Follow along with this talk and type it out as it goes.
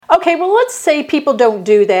Okay, well, let's say people don't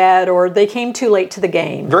do that or they came too late to the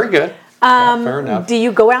game. Very good. Yeah, fair enough. Do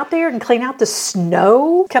you go out there and clean out the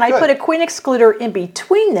snow? Can I put a queen excluder in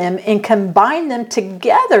between them and combine them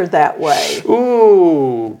together that way?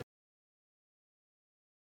 Ooh.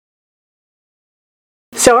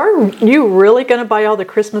 So are you really going to buy all the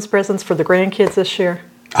Christmas presents for the grandkids this year?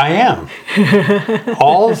 I am.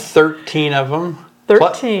 All 13 of them.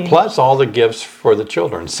 13. Plus all the gifts for the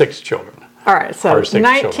children, 6 children. All right, so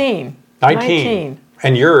 19. 19.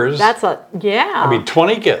 And yours? That's a, yeah. I mean,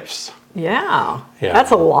 20 gifts. Yeah.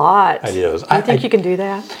 That's a lot. It is. Do you think you can do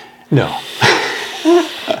that? No.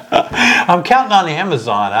 I'm counting on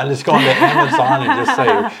Amazon. I just go into Amazon and just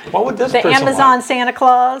say, what would this person Amazon like? Santa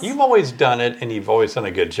Claus? You've always done it, and you've always done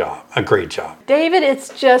a good job. A great job. David,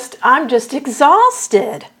 I'm just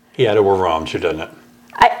exhausted. Yeah, it overwhelms you, doesn't it?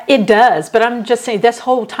 It does, but I'm just saying this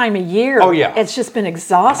whole time of year, it's just been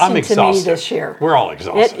exhausting to me this year. We're all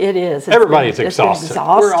exhausted. It is. Everybody's exhausted.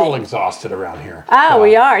 We're all exhausted around here. Oh,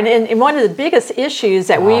 we are. And one of the biggest issues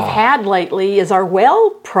that we've had lately is our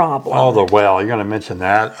well problem. Oh, the well. You're going to mention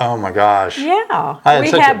that? Oh, my gosh. Yeah.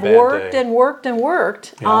 We have worked and worked and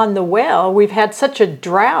worked on the well. We've had such a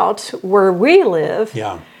drought where we live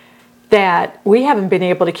that we haven't been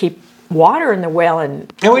able to keep water in the well.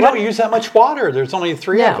 And we don't use that much water. There's only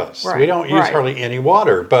 3 of us. We don't use hardly any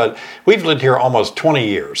water, but we've lived here almost 20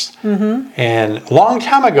 years. And a long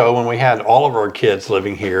time ago when we had all of our kids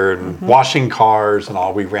living here and washing cars and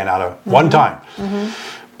all, we ran out of one time.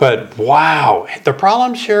 But wow, the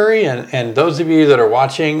problem, Sheri, and those of you that are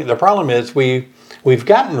watching, the problem is we've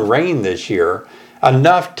gotten rain this year,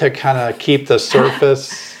 enough to kind of keep the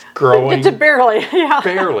surface growing. Barely,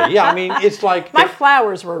 Barely, yeah. I mean, it's like my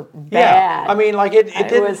flowers were bad. Yeah, I mean, like it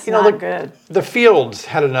didn't. Was not good. The fields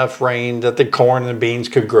had enough rain that the corn and the beans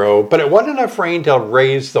could grow, but it wasn't enough rain to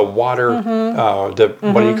raise the water. What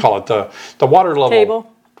do you call it? The water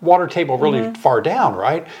level. Water table really far down,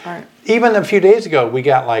 right? Even a few days ago, we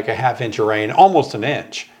got like a ½ inch of rain, almost an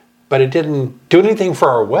inch, but it didn't do anything for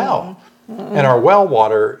our well. And our well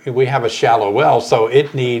water, we have a shallow well, so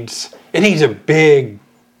it needs a big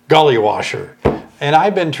gully washer. And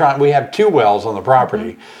I've been trying, we have 2 wells on the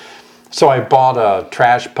property. So I bought a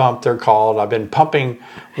trash pump, they're called. I've been pumping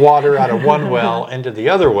water out of one well into the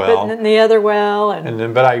other well. But in the other well.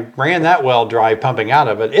 But I ran that well dry pumping out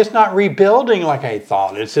of it. It's not rebuilding like I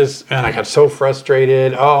thought. It's just, and I got so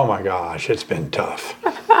frustrated. Oh my gosh, it's been tough.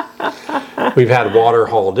 We've had water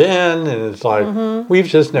hauled in and it's like, we've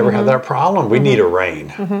just never had that problem. We need a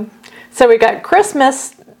rain. So we got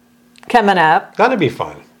Christmas coming up. That'd be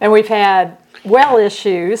fun. And we've had well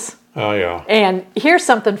issues. Oh, yeah. And here's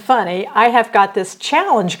something funny. I have got this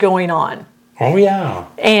challenge going on. Oh, yeah.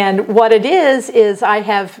 And what it is I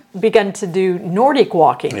have begun to do Nordic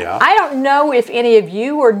walking. Yeah. I don't know if any of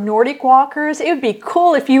you are Nordic walkers. It would be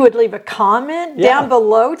cool if you would leave a comment down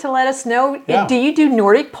below to let us know. Yeah. Do you do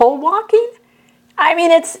Nordic pole walking? I mean,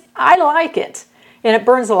 I like it. And it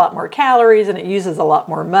burns a lot more calories and it uses a lot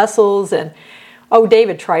more muscles. And oh,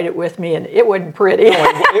 David tried it with me, and it wasn't pretty. No,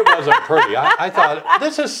 it wasn't pretty. I thought,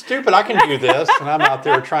 this is stupid. I can do this. And I'm out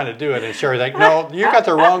there trying to do it. And Sheri's like, no, you got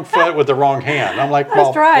the wrong foot with the wrong hand. I'm like, well,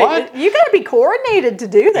 that's right. What? You got to be coordinated to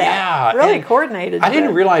do that. Yeah. Really coordinated. I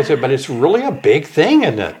didn't realize it, but it's really a big thing,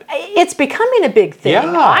 isn't it? It's becoming a big thing.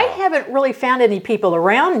 Yeah. I haven't really found any people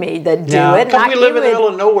around me that do it. Because we live in the middle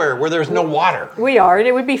of nowhere where there's no water. We are, and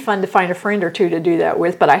it would be fun to find a friend or two to do that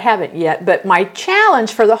with, but I haven't yet. But my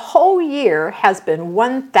challenge for the whole year has been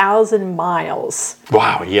 1,000 miles.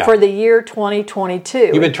 Wow, yeah. For the year 2022.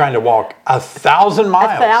 You've been trying to walk 1,000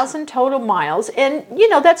 miles. 1,000 total miles. And,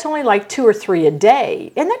 that's only like 2 or 3 a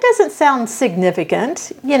day. And that doesn't sound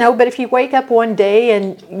significant, but if you wake up one day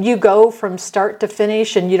and you go from start to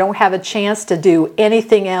finish and you don't have a chance to do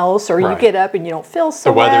anything else, or you get up and you don't feel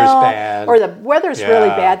so well. The weather's bad. Or the weather's really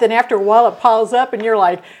bad. Then after a while it piles up and you're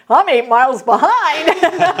like, I'm 8 miles behind.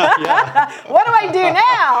 What do I do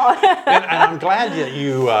now? and I'm glad that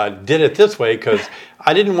you did it this way, because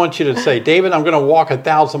I didn't want you to say, David, I'm going to walk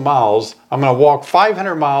 1,000 miles. I'm going to walk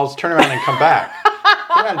 500 miles, turn around and come back.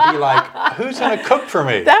 Then I'd be like, who's going to cook for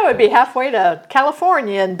me? That would be halfway to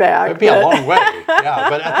California and back. It'd be a long way. Yeah,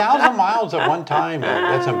 but 1,000 miles at one time,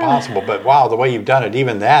 that's impossible. But wow, the way you've done it,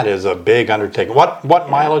 even that is a big undertaking. What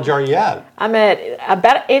mileage are you at? I'm at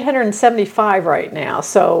about 875 right now.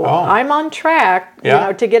 So I'm on track,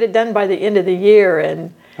 to get it done by the end of the year.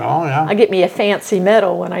 And I'll get me a fancy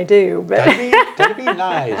medal when I do. But that'd be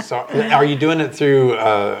nice. Are you doing it through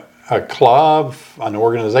a club, an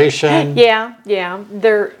organization? Yeah.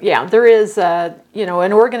 There is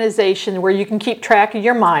an organization where you can keep track of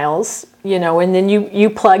your miles, and then you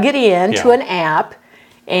plug it in to an app,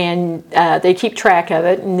 and they keep track of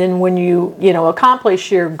it. And then when you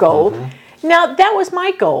accomplish your goal. Now, that was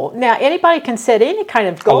my goal. Now, anybody can set any kind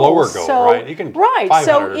of goal. A lower goal, right? You can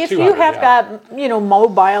So if you have got,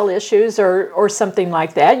 mobile issues or something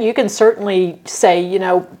like that, you can certainly say,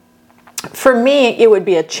 for me, it would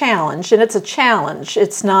be a challenge. And it's a challenge.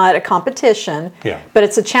 It's not a competition. Yeah. But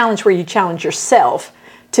it's a challenge where you challenge yourself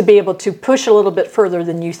to be able to push a little bit further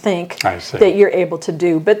than you think that you're able to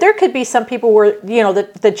do. But there could be some people where,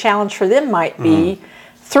 the challenge for them might be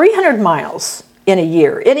 300 miles in a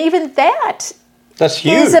year. And even that's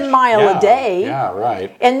huge. Is a mile a day. Yeah,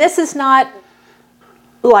 right. And this is not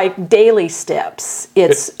like daily steps.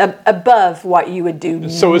 It's above what you would do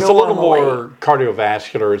So it's normally. a little more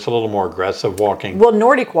cardiovascular. It's a little more aggressive walking. Well,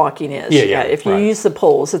 Nordic walking is. Yeah. If you use the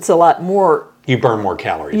poles, it's a lot more. You burn more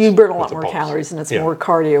calories. You burn a lot more calories, and it's more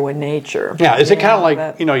cardio in nature. Yeah, is it kind of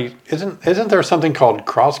like, isn't there something called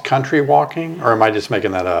cross-country walking? Or am I just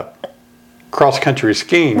making that up? Cross-country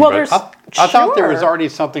skiing. Well, I thought there was already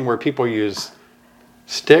something where people use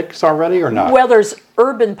sticks already, or not? Well, there's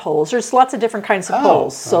urban poles. There's lots of different kinds of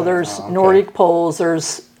poles. So there's Nordic poles,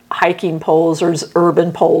 there's hiking poles, there's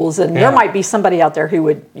urban poles, and there might be somebody out there who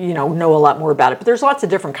would, know a lot more about it. But there's lots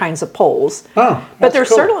of different kinds of poles. But there's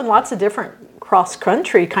certainly lots of different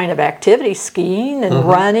cross-country kind of activities, skiing and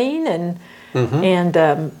running and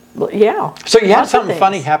yeah. So you had something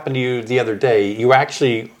funny happen to you the other day. You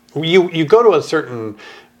actually you go to a certain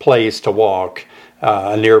place to walk,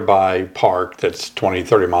 a nearby park that's 20,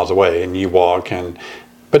 30 miles away, and you walk.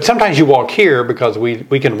 But sometimes you walk here because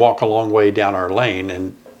we can walk a long way down our lane.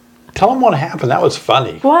 And tell them what happened. That was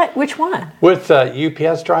funny. What? Which one? With a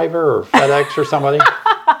UPS driver or FedEx or somebody?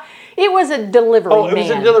 It was a delivery man. Oh, it was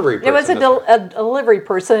a delivery person. It was a delivery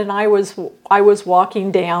person, and I was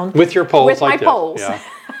walking down with your poles, with like my poles. Yeah.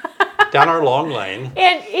 Down our long lane.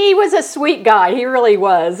 And he was a sweet guy. He really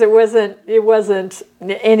was. It wasn't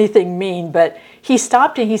anything mean, but he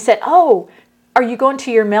stopped and he said, "Oh, are you going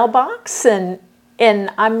to your mailbox?" And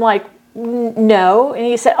I'm like, "No." And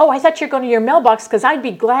he said, "Oh, I thought you were going to your mailbox because I'd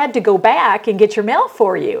be glad to go back and get your mail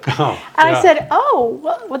for you." I said,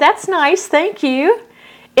 "Oh, well, that's nice. Thank you."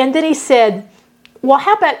 And then he said, "Well,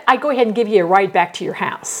 how about I go ahead and give you a ride back to your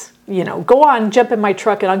house? Go on, jump in my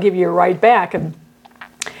truck and I'll give you a ride back." And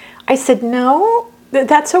I said, "No,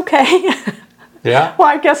 that's okay." Yeah. Well,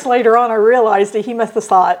 I guess later on I realized that he must have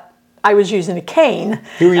thought I was using a cane.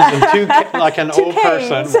 You were using like an old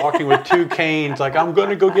person walking with two canes, like, I'm going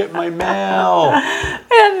to go get my mail.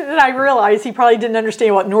 And I realized he probably didn't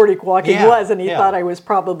understand what Nordic walking was, and he thought I was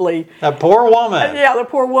probably... That poor woman. Yeah, the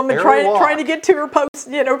poor woman trying to get to her post,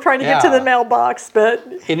 trying to get to the mailbox, but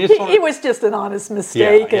it was just an honest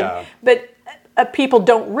mistake. But people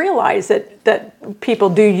don't realize that people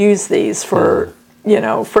do use these for...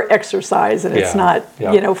 for exercise, and it's not,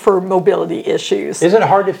 for mobility issues. Is it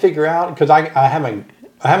hard to figure out? Because I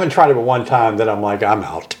haven't tried it but one time that I'm like, I'm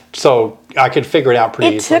out. So I could figure it out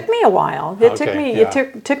pretty easily. It took me a while.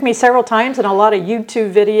 It took me several times and a lot of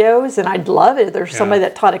YouTube videos, and I'd love it. There's somebody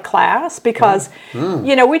that taught a class because,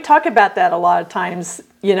 we talk about that a lot of times,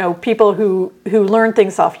 people who learn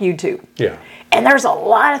things off YouTube. Yeah. And there's a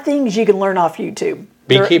lot of things you can learn off YouTube.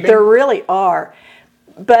 Beekeeping? There really are.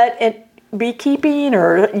 But beekeeping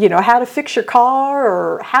or how to fix your car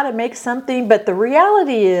or how to make something, but the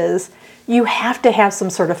reality is you have to have some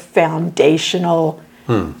sort of foundational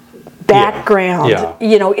background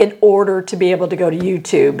in order to be able to go to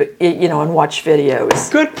YouTube and watch videos.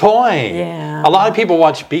 Good point. Yeah. A lot of people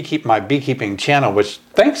watch my beekeeping channel, which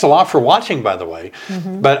thanks a lot for watching, by the way.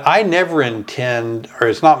 But I never intend, or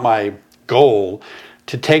it's not my goal,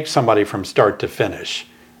 to take somebody from start to finish.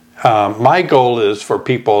 My goal is for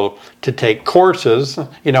people to take courses,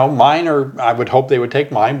 mine, or I would hope they would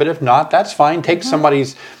take mine, but if not, that's fine. Take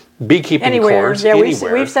somebody's beekeeping course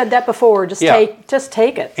anywhere. We've said that before. Just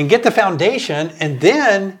take it. And get the foundation, and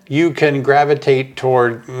then you can gravitate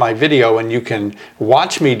toward my video and you can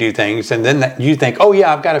watch me do things, and then you think, oh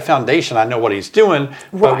yeah, I've got a foundation. I know what he's doing,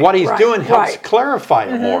 but what he's doing helps clarify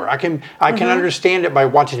it more. I can understand it by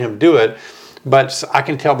watching him do it. But I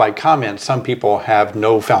can tell by comments, some people have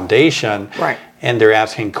no foundation, and they're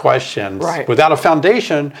asking questions. Without a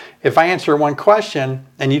foundation, if I answer one question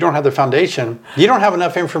and you don't have the foundation, you don't have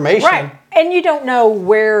enough information. And you don't know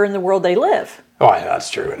where in the world they live. Oh, yeah, that's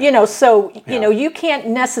true. You can't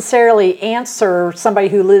necessarily answer somebody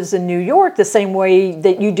who lives in New York the same way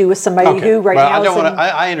that you do with somebody who now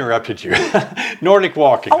I interrupted you. Nordic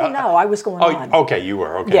walking. Oh, no, I was going on. Okay, you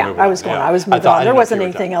were. Okay, yeah, I was going on. I was moving on. There wasn't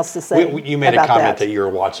anything else to say. You made a comment that you were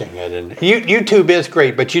watching it. And YouTube is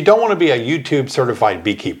great, but you don't want to be a YouTube certified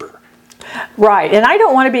beekeeper. Right, and I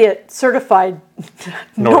don't want to be a certified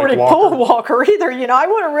Nordic pole walker either. You know, I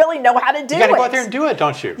want to really know how to do it. You got to go out there and do it,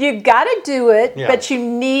 don't you? You got to do it, but you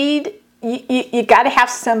need. You got to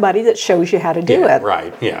have somebody that shows you how to do it.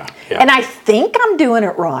 Right, yeah. And I think I'm doing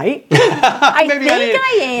it right. I think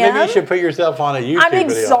I am. Maybe you should put yourself on a YouTube I'm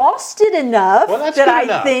exhausted enough that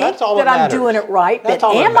I think that I'm doing it right. But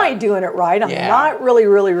am I doing it right? I'm not really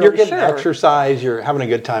sure. You're getting exercise. You're having a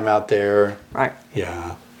good time out there. Right.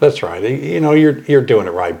 Yeah, that's right. You know, you're doing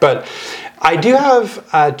it right. But I do have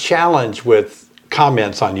a challenge with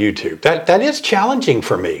comments on YouTube. That is challenging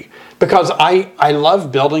for me. Because I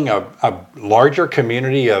love building a larger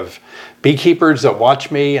community of beekeepers that watch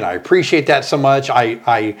me, and I appreciate that so much.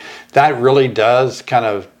 That really does kind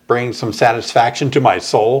of bring some satisfaction to my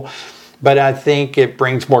soul. But I think it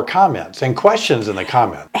brings more comments and questions in the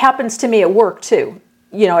comments. It happens to me at work too.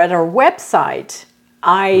 You know, at our website,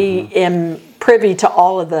 I am privy to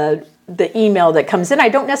all of the email that comes in. I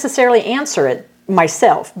don't necessarily answer it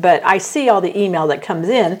myself, but I see all the email that comes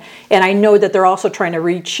in, and I know that they're also trying to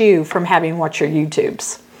reach you from having watched your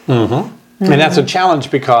YouTubes. And that's a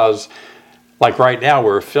challenge because, like right now,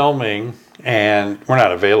 we're filming and we're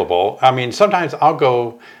not available. I mean, sometimes I'll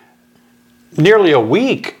go nearly a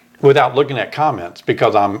week without looking at comments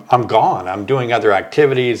because I'm gone. I'm doing other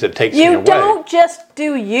activities. It takes me away. You don't just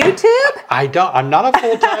do YouTube? I don't. I'm not a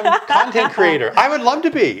full-time content creator. I would love to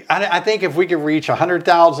be. I think if we could reach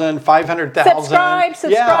 100,000, 500,000.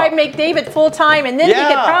 Subscribe, make David full-time, and then he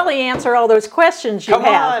could probably answer all those questions you have.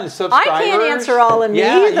 Come on, subscribers. I can't answer all of them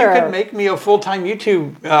either. You could make me a full-time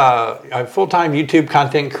YouTube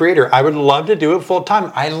content creator. I would love to do it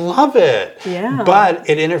full-time. I love it. Yeah. But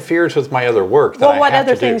it interferes with my other work that I have to do. What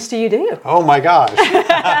other things do you do? Oh my gosh.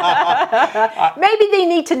 Maybe they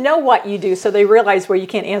need to know what you do so they realize where you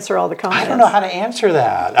can't answer all the comments. I don't know how to answer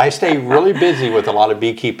that. I stay really busy with a lot of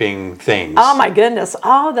beekeeping things. Oh my goodness.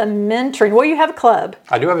 Oh, the mentoring. Well, you have a club.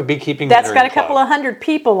 I do have a beekeeping That's mentoring got a couple of hundred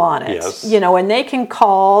people on it. Yes. You know, and they can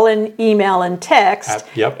call and email and text.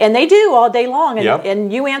 Yep. And they do all day long.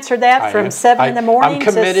 And you answer that from 7 in the morning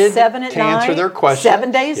to 7 at night. To answer their questions.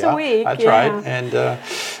 7 days a week. That's right. And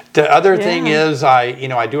the other thing is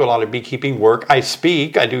I do a lot of beekeeping work. I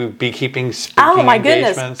speak. I do beekeeping speaking engagements. Oh my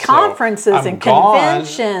goodness. Conferences and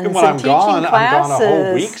conventions when I'm and teaching gone, classes. I'm gone a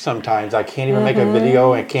whole week sometimes. I can't even make a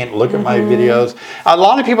video. I can't look at my videos. A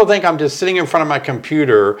lot of people think I'm just sitting in front of my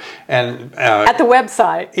computer and... at the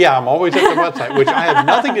website. Yeah, I'm always at the website, which I have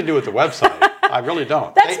nothing to do with the website. I really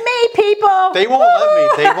don't. That's me, people. They won't let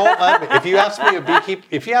me. They won't let me.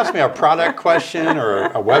 If you ask me a product question or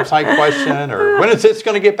a website question or when is this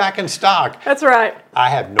going to get back in stock? That's right. I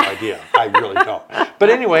have no idea. I really don't. But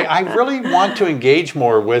anyway, I really want to engage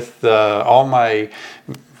more with all my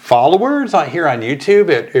followers here on YouTube.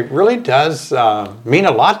 It really does mean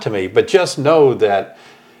a lot to me. But just know that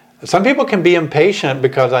some people can be impatient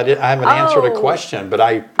because I haven't answered a question, but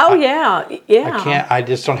I can't. I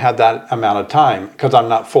just don't have that amount of time because I'm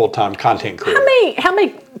not full-time content creator. How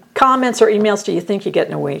many comments or emails do you think you get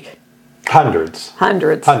in a week? Hundreds.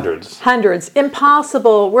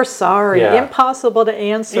 Impossible. We're sorry. Yeah. Impossible to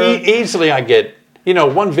answer. Easily I get,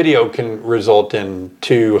 one video can result in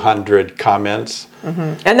 200 comments.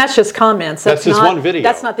 Mm-hmm. And that's just comments. That's just one video.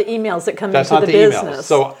 That's not the emails that come into the Emails. business.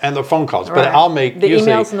 So, and the phone calls. Right. But I'll make the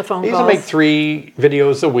emails and the phone calls. I make 3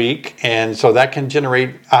 videos a week. And so that can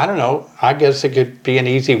generate, I don't know, I guess it could be an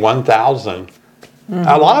easy 1,000. Mm-hmm.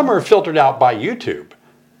 A lot of them are filtered out by YouTube.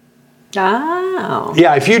 Oh.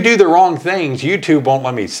 Yeah, if you do the wrong things, YouTube won't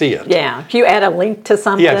let me see it. Yeah, if you add a link to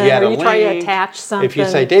something or you try to attach something. If you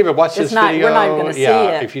say, David, watch this video. We're not going to see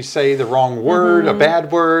it. If you say the wrong word, a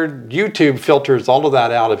bad word, YouTube filters all of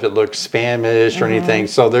that out if it looks spamish or anything.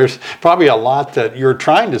 So there's probably a lot that you're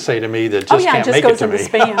trying to say to me that just can't make it to me. It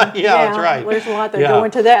just goes into spam. Yeah, that's right. There's a lot that go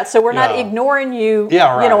into that. So we're not ignoring you,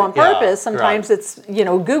 on purpose. Sometimes it's,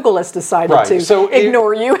 Google has decided to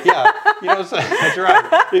ignore you. That's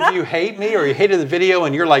right. If you hate me or you hated the video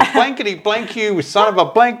and you're like, blankety blank you, son of a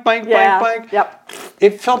blank, blank, blank. Yep.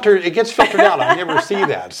 It gets filtered out. I never see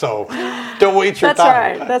that. So don't waste your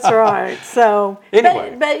time. That's right. So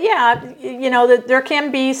anyway. But there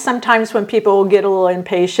can be sometimes when people get a little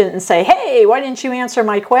impatient and say, hey, why didn't you answer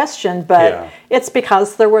my question? But it's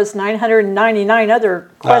because there was 999 other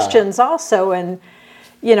questions also. And,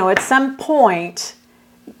 at some point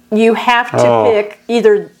you have to pick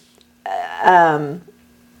either...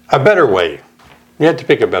 a better way. You have to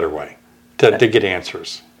pick a better way to get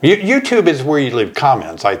answers. YouTube is where you leave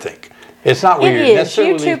comments, I think. It's not where you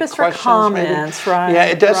necessarily leave YouTube is for comments, maybe. right? Yeah,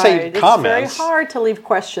 it does say comments. It's very hard to leave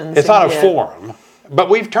questions. It's not a forum. But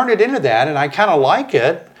we've turned it into that, and I kind of like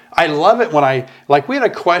it. I love it when we had a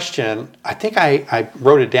question. I think I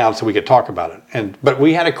wrote it down so we could talk about it. But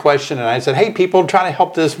we had a question, and I said, "Hey, people, try to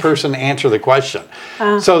help this person answer the question,"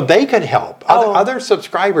 so they could help. Other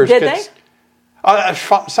subscribers did they?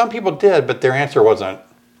 Some people did, but their answer wasn't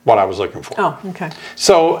what I was looking for. Oh, okay.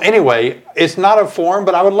 So anyway, it's not a forum,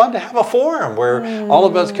 but I would love to have a forum where all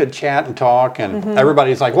of us could chat and talk, and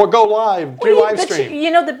everybody's like, "Well, go live, do live stream." You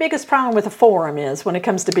know, the biggest problem with a forum is when it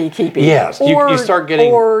comes to beekeeping. Yes, you start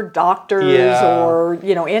getting... Or doctors or,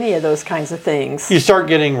 any of those kinds of things. You start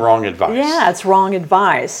getting wrong advice. Yeah, it's wrong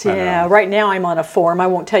advice. Yeah, right now I'm on a forum. I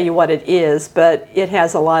won't tell you what it is, but it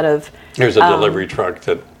has a lot of... There's a delivery truck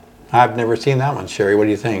that... I've never seen that one, Sheri. What do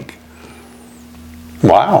you think?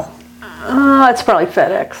 Wow. It's probably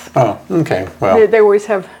FedEx. Oh, okay. Well, they always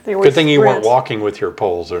have. Good thing you weren't walking with your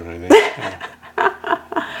poles or anything.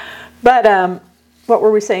 But what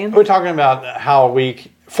were we saying? We're talking about how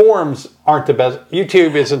forums aren't the best.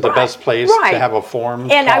 YouTube isn't the best place to have a forum.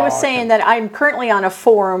 And I was saying that I'm currently on a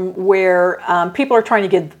forum where people are trying to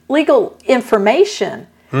get legal information.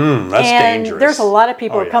 That's dangerous. There's a lot of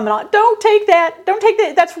people coming on. Don't take that.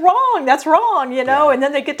 That's wrong. And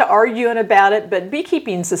then they get to arguing about it. But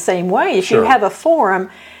beekeeping's the same way. If you have a forum,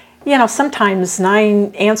 sometimes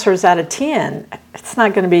 9 answers out of 10, it's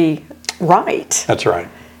not going to be right. That's right.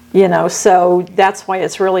 So that's why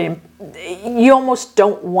it's really, you almost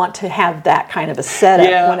don't want to have that kind of a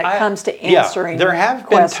setup when it comes to answering there have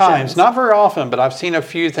questions. been times, not very often, but I've seen a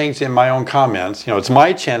few things in my own comments. It's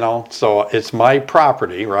my channel, so it's my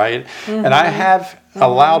property, right? And I have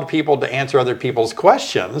allowed people to answer other people's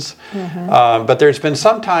questions, but there's been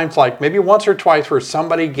some times, like maybe once or twice, where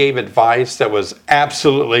somebody gave advice that was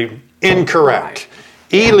absolutely incorrect,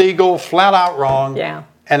 illegal, flat out wrong. Yeah.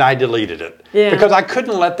 And I deleted it because I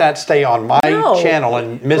couldn't let that stay on my channel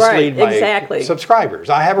and mislead my subscribers.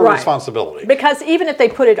 I have a responsibility. Because even if they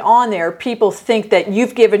put it on there, people think that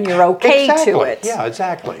you've given your okay to it. Yeah,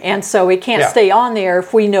 exactly. And so it can't stay on there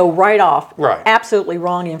if we know right off absolutely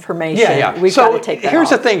wrong information. We've got to take that off.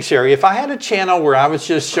 Here's the thing, Sheri. If I had a channel where I was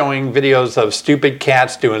just showing videos of stupid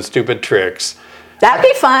cats doing stupid tricks, that'd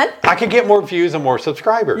be fun. I could get more views and more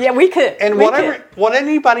subscribers. Yeah, we could. And what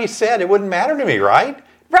anybody said, it wouldn't matter to me, right?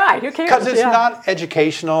 Right, who cares? Because it's not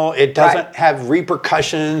educational. It doesn't have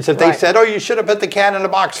repercussions. If they said, "Oh, you should have put the cat in a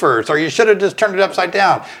box first," or "You should have just turned it upside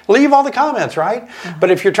down," leave all the comments, right? But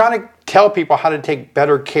if you're trying to tell people how to take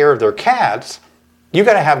better care of their cats, you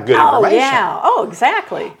got to have good information. Oh,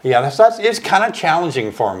 exactly. Yeah, it's kind of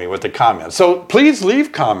challenging for me with the comments. So please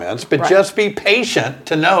leave comments, but just be patient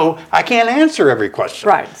to know I can't answer every question.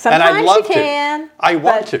 Right. Sometimes and I'd love you can. I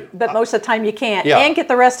want to. But most of the time you can't. Yeah. And get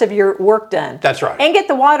the rest of your work done. That's right. And get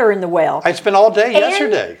the water in the well. I spent all day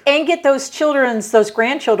yesterday. And get those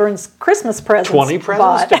grandchildren's Christmas presents 20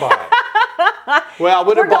 presents to buy. Well,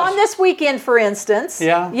 we're gone this weekend, for instance.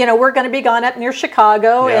 Yeah. We're going to be gone up near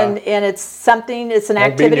Chicago, and it's something. It's an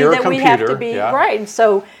activity that we have to be right. And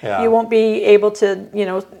so you won't be able to,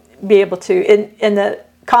 and the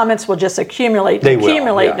comments will just accumulate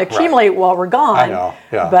while we're gone. I know.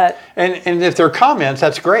 Yeah. But and if they're comments,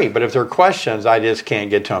 that's great. But if they're questions, I just can't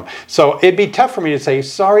get to them. So it'd be tough for me to say,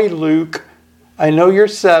 "Sorry, Luke. I know you're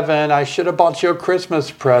 7. I should have bought you a Christmas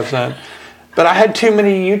present. But I had too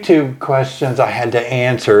many YouTube questions I had to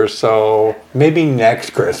answer, so maybe next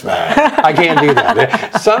Christmas." I can't do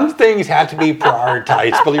that. Some things have to be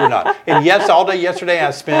prioritized, believe it or not. And yes, all day yesterday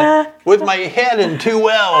I spent with my head in 2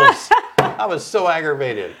 wells. I was so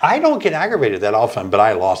aggravated. I don't get aggravated that often, but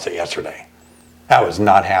I lost it yesterday. I was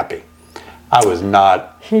not happy. I was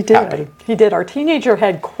not happy. He did. Our teenager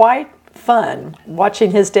had quite fun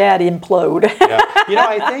watching his dad implode.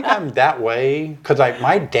 I think I'm that way because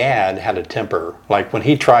my dad had a temper. Like when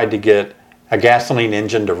he tried to get a gasoline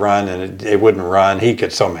engine to run and it wouldn't run, he'd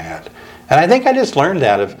get so mad. And I think I just learned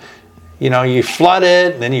that you flood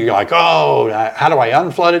it and then you're like, "Oh, how do I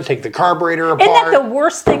unflood it? Take the carburetor apart." Isn't that the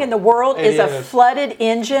worst thing in the world? Is a flooded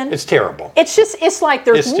engine? It's terrible. It's like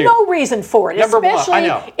there's no reason for it. Especially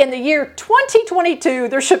in the year 2022,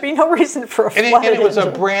 there should be no reason for a flooded engine. And it was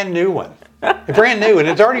a brand new one. Brand new, and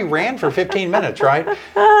it's already ran for 15 minutes, right?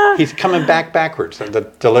 He's coming backwards,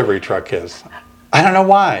 the delivery truck is. I don't know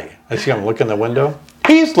why. I see him look in the window.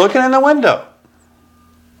 He's looking in the window.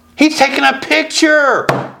 He's taking a picture.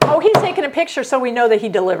 Oh, he's taking a picture so we know that he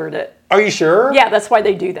delivered it. Are you sure? Yeah, that's why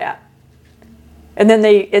they do that. And then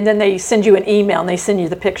they send you an email and they send you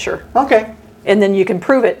the picture. Okay. And then you can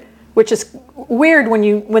prove it, which is weird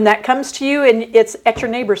when that comes to you and it's at your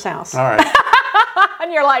neighbor's house. All right.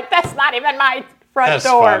 And you're like, "That's not even my front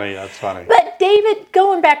door." That's funny. But David,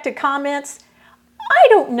 going back to comments, I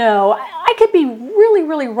don't know. I could be really,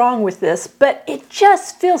 really wrong with this, but it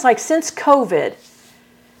just feels like since COVID,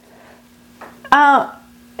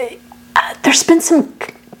 there's been some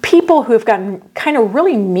people who have gotten kind of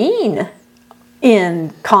really mean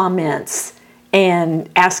in comments and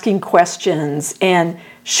asking questions and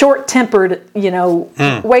short-tempered,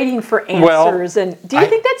 waiting for answers. And do you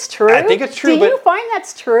think that's true? I think it's true. Do you find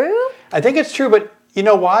that's true? I think it's true, but you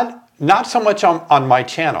know what? Not so much on my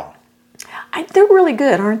channel. They're really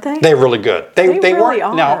good, aren't they? They're really good. They really weren't.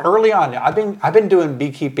 are. Now, early on, I've been doing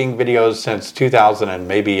beekeeping videos since 2000 and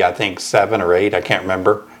maybe I think 7 or 8. I can't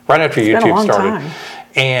remember. Right after YouTube been a long started. Time.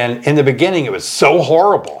 And in the beginning, it was so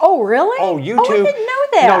horrible. Oh, really? Oh, YouTube. Oh, I didn't know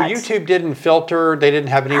that. No, YouTube didn't filter. They didn't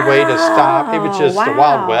have any way to stop. It was just the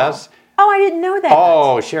Wild West. Oh, I didn't know that.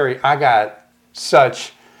 Oh, Sheri, I got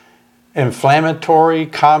such inflammatory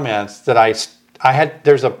comments that I had.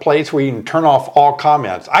 There's a place where you can turn off all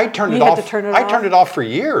comments. I turned it off. I turned it off for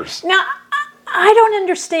years. Now, I don't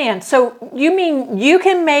understand. So you mean you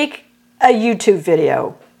can make a YouTube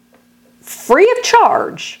video free of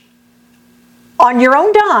charge on your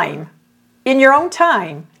own dime, in your own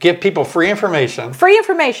time? Give people free information. Free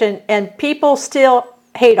information, and people still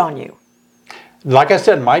hate on you. Like I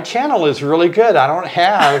said, my channel is really good. I don't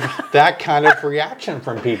have that kind of reaction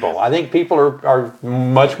from people. I think people are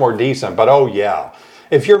much more decent. But oh yeah,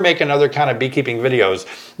 if you're making other kind of beekeeping videos,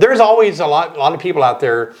 there's always a lot of people out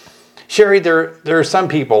there. Sheri, there are some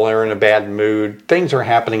people that are in a bad mood. Things are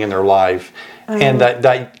happening in their life. And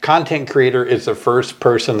that content creator is the first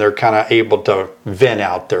person they're kind of able to vent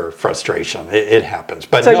out their frustration. It happens.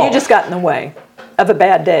 But so you just got in the way of a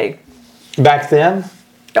bad day. Back then?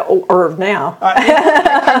 Or now.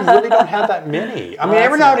 I really don't have that many. I mean,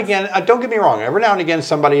 every now and again, don't get me wrong, every now and again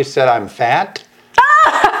somebody said I'm fat.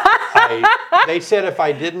 They said if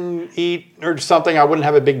I didn't eat or something, I wouldn't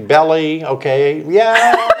have a big belly. Okay,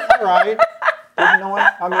 yeah, all right. But you know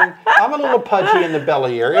what? I mean, I'm a little pudgy in the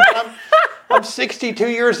belly area, but I'm 62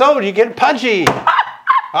 years old. You get pudgy.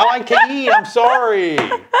 I like to eat. I'm sorry.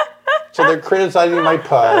 So they're criticizing my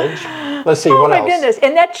pudge. Let's see, what else? Oh my goodness.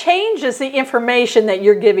 And that changes the information that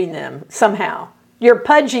you're giving them somehow. Your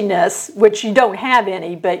pudginess, which you don't have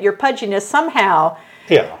any, but your pudginess somehow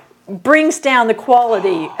brings down the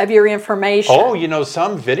quality of your information. Oh,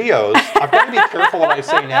 some videos, I've got to be careful what I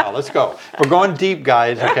say now. Let's go. We're going deep,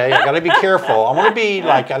 guys, okay? I got to be careful. I want to be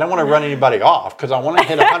I don't want to run anybody off because I want to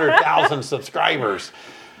hit 100,000 subscribers.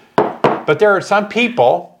 But there are some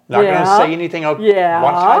people, not going to say anything else,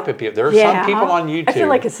 what type of people. There are some people on YouTube. I feel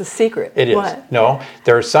like it's a secret. It is. What? No,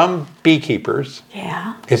 there are some beekeepers.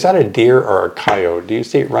 Yeah. Is that a deer or a coyote? Do you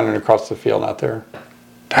see it running across the field out there?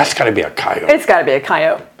 That's got to be a coyote. It's got to be a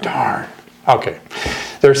coyote. Darn. Okay.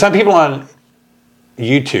 There are some people on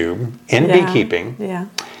YouTube in beekeeping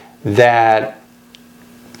that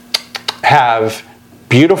have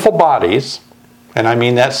beautiful bodies, and I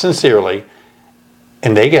mean that sincerely,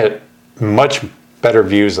 and they get much better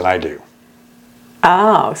views than I do.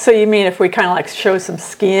 Oh, so you mean if we kind of show some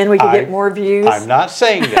skin, we could get more views? I'm not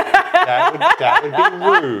saying that. That would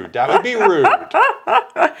be rude. That would be rude.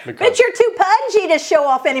 But you're too pudgy to show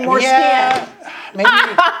off any more skin. Maybe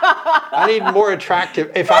I need more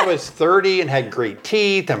attractive. If I was 30 and had great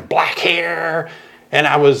teeth and black hair, and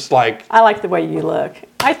I was like... I like the way you look.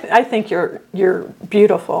 I think you're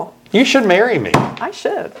beautiful. You should marry me. I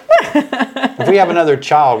should. If we have another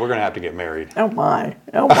child, we're going to have to get married. Oh my.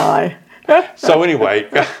 Oh my. So anyway,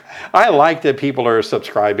 I like that people are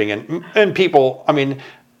subscribing and people, I mean,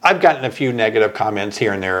 I've gotten a few negative comments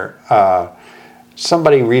here and there.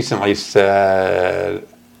 Somebody recently said,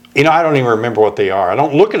 I don't even remember what they are. I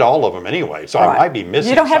don't look at all of them anyway, so I might be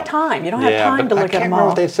missing You don't have some. time. You don't have time to look at them all. I can't remember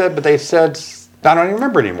what they said, but they said, I don't even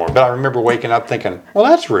remember anymore. But I remember waking up thinking, well,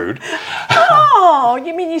 that's rude. Oh,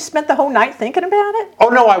 you mean you spent the whole night thinking about it? Oh,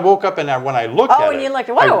 no, I woke up and when I looked at it. Oh, and you're like,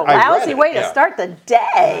 wow, lousy way to start the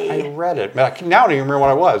day. I read it, but now I don't even remember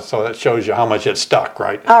what it was. So that shows you how much it stuck,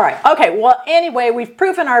 right? All right. Okay. Well, anyway, we've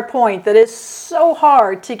proven our point that it's so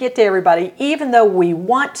hard to get to everybody, even though we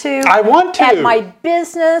want to. I want to. At my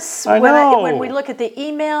business, when we look at the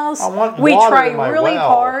emails, we try really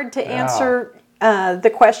hard to answer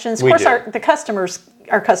the questions. Of course,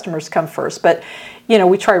 our customers come first, but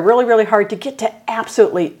we try really, really hard to get to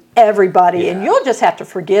absolutely everybody, and you'll just have to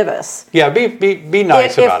forgive us. Yeah, be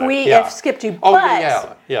nice about it. If we have skipped you. Oh,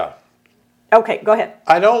 yeah. Okay, go ahead.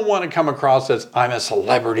 I don't want to come across as I'm a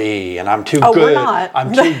celebrity and I'm too good. We're not.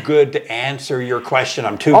 I'm too good to answer your question.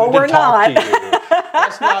 I'm too good to talk to you.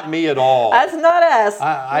 That's not me at all. That's not us. No.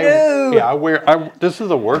 I wear. This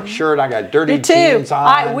is a work shirt. I got dirty jeans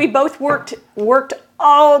on. We both worked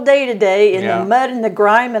all day today in the mud and the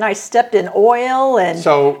grime, and I stepped in oil,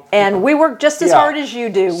 and we work just as hard as you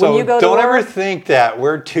do when you go to work. Don't ever think that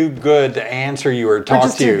we're too good to answer you or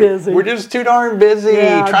talk to you. We're just too busy. We're just too darn busy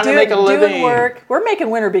trying to make a living. Doing work. We're making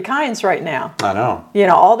winter be kinds right now. I know.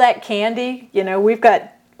 All that candy.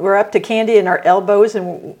 We're up to candy in our elbows,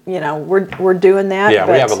 and we're doing that.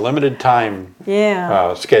 Yeah, we have a limited time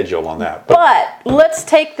schedule on that. But let's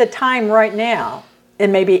take the time right now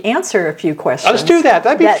and maybe answer a few questions. Let's do that.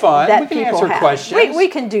 That'd be fun. We can answer questions. We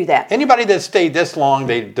can do that. Anybody that stayed this long,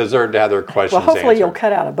 they deserve to have their questions Well, hopefully answered. You'll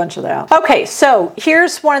cut out a bunch of that. Okay, so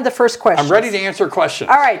here's one of the first questions. I'm ready to answer questions.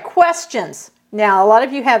 All right, questions. Now, a lot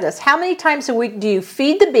of you have this. How many times a week do you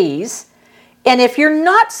feed the bees? And if you're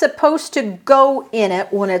not supposed to go in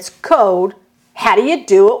it when it's cold, how do you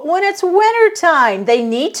do it when it's wintertime? They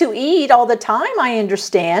need to eat all the time, I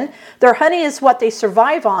understand. Their honey is what they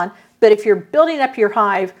survive on. But if you're building up your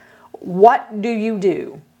hive, what do you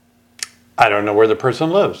do? I don't know where the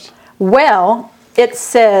person lives. Well, it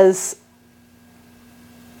says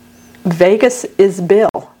Vegas is Bill.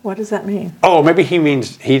 What does that mean? Oh, maybe he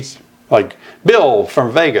means he's like Bill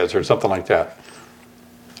from Vegas or something like that.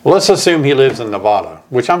 Let's assume he lives in Nevada,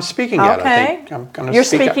 which I'm speaking at. I think I'm going to You're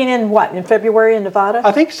speaking in what? In February in Nevada?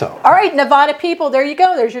 I think so. All right, Nevada people, there you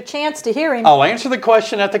go. There's your chance to hear him. I'll answer the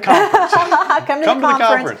question at the conference. Come to the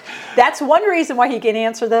conference. That's one reason why he can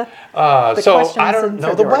answer the questions. I don't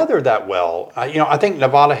know the weather that well. I think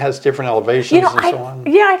Nevada has different elevations and so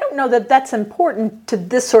on. Yeah, I don't know that that's important to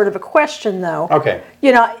this sort of a question, though. Okay.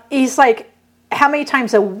 He's like, how many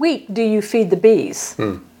times a week do you feed the bees?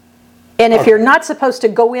 And if you're not supposed to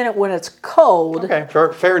go in it when it's cold... Okay,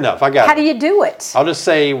 fair enough. I got it. How do you do it? I'll just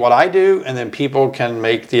say what I do, and then people can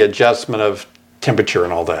make the adjustment of temperature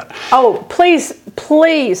and all that. Oh, please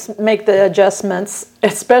make the adjustments,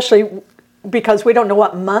 especially because we don't know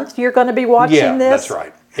what month you're going to be watching this. Yeah, that's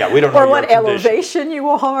right. Yeah, we don't know or what elevation you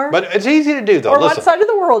are. But it's easy to do, though. Or what side of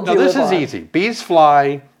the world you live on. No, this is easy. Bees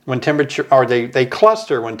fly when temperature... Or they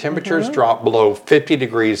cluster when temperatures drop below 50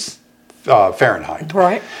 degrees Fahrenheit.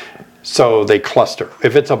 Right. So they cluster.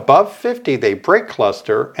 If it's above 50, they break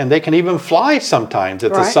cluster, and they can even fly sometimes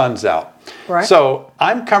if the sun's out. Right. So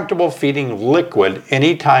I'm comfortable feeding liquid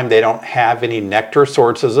anytime they don't have any nectar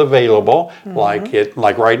sources available,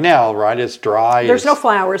 like right now, right? It's dry. There's no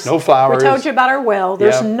flowers. No flowers. We told you about our well.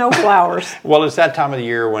 There's no flowers. Well, it's that time of the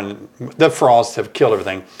year when the frosts have killed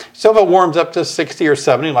everything. So if it warms up to 60 or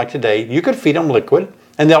 70 like today, you could feed them liquid.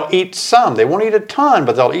 And they'll eat some. They won't eat a ton,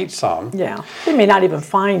 but they'll eat some. Yeah. They may not even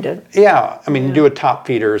find it. Yeah. I mean, do a top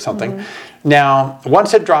feeder or something. Now,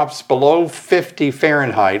 once it drops below 50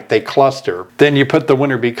 Fahrenheit, they cluster. Then you put the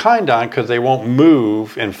winter be kind on because they won't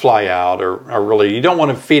move and fly out or really, you don't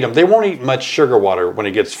want to feed them. They won't eat much sugar water when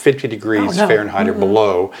it gets 50 degrees Fahrenheit or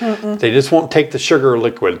below. They just won't take the sugar or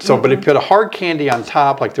liquid. So, but if you put a hard candy on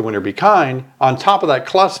top, like the winter be kind, on top of that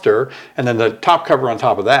cluster, and then the top cover on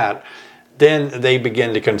top of that, then they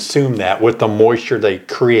begin to consume that with the moisture they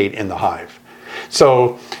create in the hive.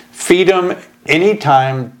 So feed them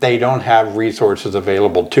anytime they don't have resources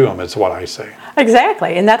available to them, is what I say.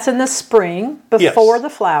 Exactly, and that's in the spring before the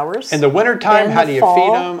flowers. In the wintertime, how do you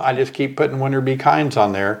feed them? I just keep putting winter be kinds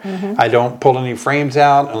on there. I don't pull any frames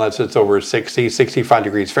out unless it's over 60, 65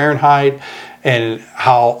 degrees Fahrenheit. And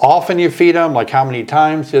how often you feed them, like how many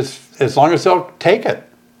times, just as long as they'll take it.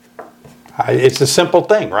 It's a simple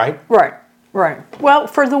thing, right? Right. Well,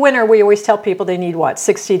 for the winter, we always tell people they need,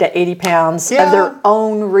 60 to 80 pounds of their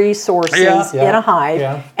own resources in a hive.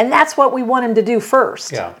 Yeah. And that's what we want them to do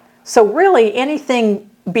first. Yeah. So really, anything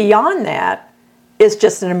beyond that is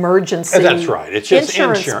just an emergency. That's right. It's just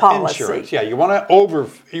insurance policy. Insurance. Yeah, you want to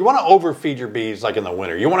overfeed your bees like in the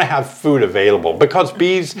winter. You want to have food available because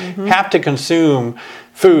bees have to consume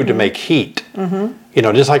food to make heat.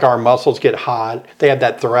 Just like our muscles get hot, they have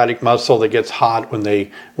that thoracic muscle that gets hot when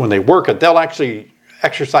they work it. They'll actually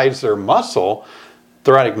exercise their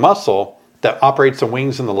thoracic muscle that operates the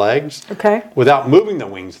wings and the legs. Okay. Without moving the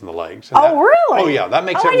wings and the legs. And really? Oh yeah, that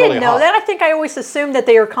makes it really hot. I didn't know that. I think I always assumed that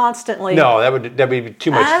they are constantly. No, that'd be too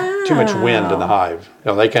much wind in the hive.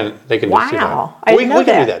 They can just do that. Wow. We can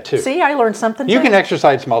do that too. See, I learned something. You can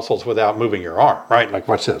exercise muscles without moving your arm, right? Like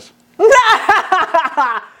watch this.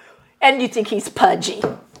 And you think he's pudgy.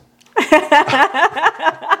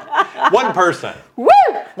 One person. Woo!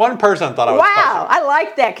 One person thought I was pudgy. Wow, I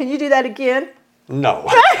like that. Can you do that again? No.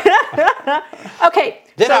 Okay.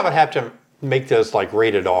 Then I would have to make this like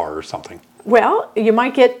rated R or something. Well, you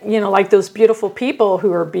might get, like those beautiful people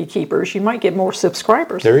who are beekeepers, you might get more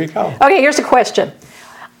subscribers. There you go. Okay, here's a question.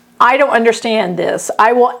 I don't understand this.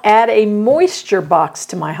 I will add a moisture box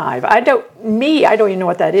to my hive. I don't even know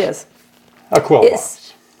what that is. A quilt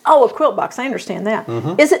box. Oh, a quilt box. I understand that.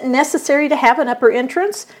 Is it necessary to have an upper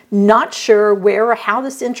entrance? Not sure where or how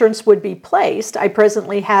this entrance would be placed. I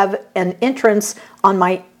presently have an entrance on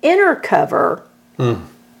my inner cover,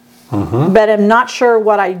 but I'm not sure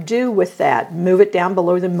what I do with that. Move it down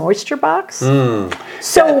below the moisture box?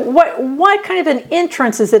 So what kind of an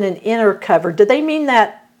entrance is in an inner cover? Do they mean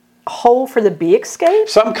that hole for the bee escape?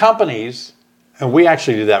 Some companies, and we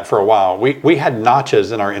actually did that for a while, we had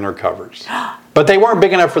notches in our inner covers. But they weren't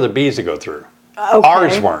big enough for the bees to go through. Okay.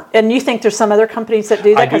 Ours weren't. And you think there's some other companies that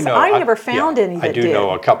do that? Because I never found any that did. I do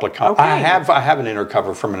know a couple of companies. Okay. I have an inner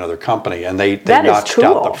cover from another company, and they notched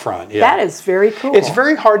out the front. That is very cool. It's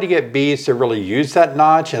very hard to get bees to really use that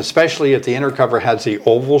notch, especially if the inner cover has the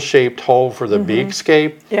oval-shaped hole for the bee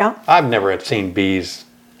escape. Yeah. I've never seen bees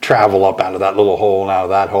travel up out of that little hole and out of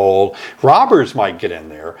that hole. Robbers might get in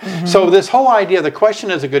there. So this whole idea, the question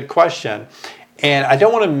is a good question, and I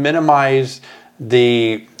don't want to minimize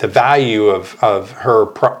the value of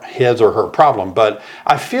his or her problem, but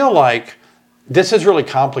I feel like this is really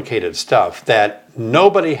complicated stuff that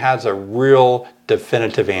nobody has a real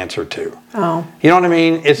definitive answer to. Oh. You know what I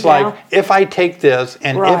mean? It's like, if I take this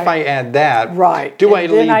and if I add that, do I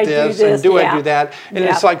leave this and do I do that? And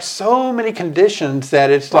it's like so many conditions that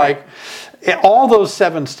it's like all those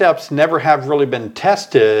 7 steps never have really been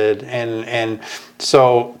tested, and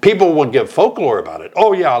so people will give folklore about it.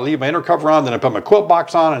 Oh yeah, I leave my inner cover on, then I put my quilt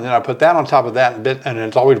box on, and then I put that on top of that, and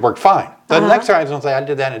it's always worked fine. The next time I was going to say I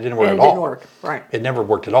did that and it didn't work at all. It didn't work, right. It never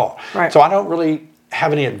worked at all. Right. So I don't really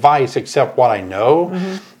have any advice except what I know,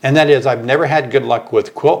 and that is I've never had good luck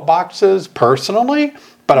with quilt boxes personally,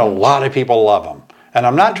 but a lot of people love them. And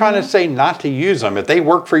I'm not trying to say not to use them. If they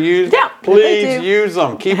work for you, please use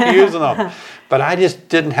them. Keep using them. But I just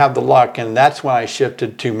didn't have the luck, and that's when I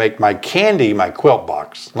shifted to make my candy my quilt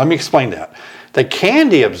box. Let me explain that. The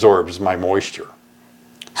candy absorbs my moisture.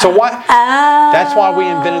 So that's why we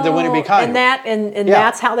invented the winter bee kind. And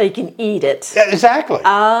that's how they can eat it. Yeah, exactly.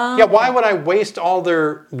 Yeah, why would I waste all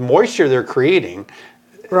their moisture they're creating?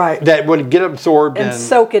 Right. That would get absorbed and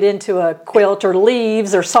soak it into a quilt or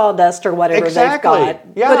leaves or sawdust or whatever they've got.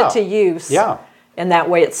 Yeah. Put it to use. Yeah. And that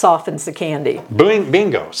way it softens the candy.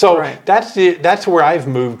 Bingo. So that's where I've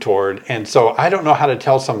moved toward. And so I don't know how to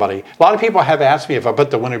tell somebody. A lot of people have asked me if I put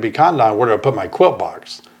the winter bee condom on, where do I put my quilt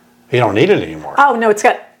box? You don't need it anymore. Oh no,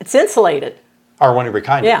 it's insulated. Our winter bee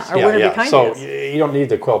kindness. Yeah, our winter bee kindness. So you don't need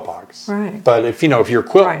the quilt box. Right. But if your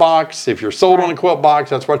quilt box, if you're sold on a quilt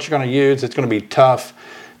box, that's what you're going to use. It's going to be tough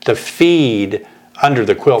to feed under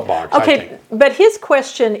the quilt box. Okay, but his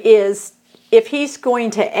question is, if he's going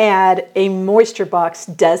to add a moisture box,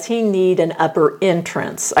 does he need an upper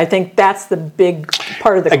entrance? I think that's the big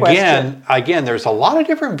part of the question. Again, there's a lot of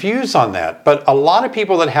different views on that, but a lot of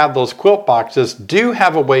people that have those quilt boxes do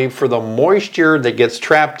have a way for the moisture that gets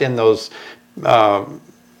trapped in those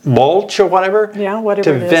mulch or whatever,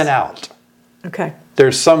 to vent out. Okay.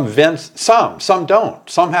 There's some vents, some don't.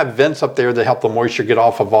 Some have vents up there that help the moisture get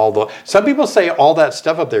off of all the... Some people say all that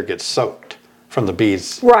stuff up there gets soaked from the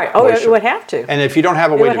bees. Right. Oh, moisture. It would have to. And if you don't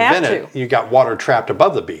have a way to vent it, you got water trapped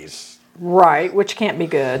above the bees. Right, which can't be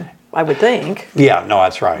good, I would think. Yeah, no,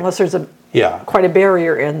 that's right. Unless there's quite a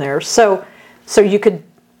barrier in there. So you could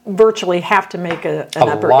virtually have to make an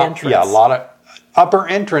upper entrance. Yeah, a lot of... Upper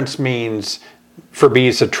entrance means for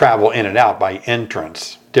bees to travel in and out by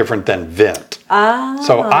entrance, different than vent.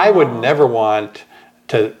 So I would never want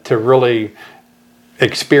to really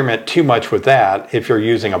experiment too much with that if you're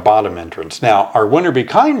using a bottom entrance. Now, our winter bee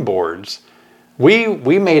kind boards, we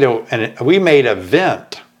made a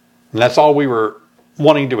vent, and that's all we were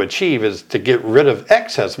wanting to achieve, is to get rid of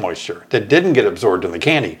excess moisture that didn't get absorbed in the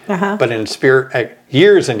candy. But in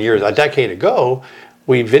years and years, a decade ago,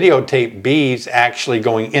 we videotaped bees actually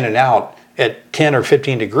going in and out at 10 or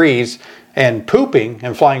 15 degrees and pooping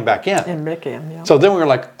and flying back in. So then we were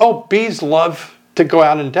like, oh, bees love to go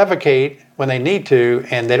out and defecate when they need to,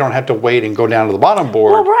 and they don't have to wait and go down to the bottom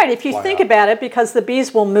board. Well, right, if you think about it, because the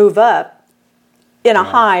bees will move up in a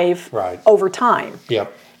hive over time.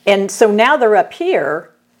 Yep. And so now they're up here,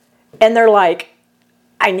 and they're like,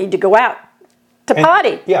 I need to go out to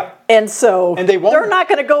potty. Yeah. And so they're not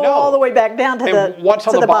going to go all the way back down to what's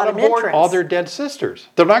on the bottom board? Entrance. All their dead sisters.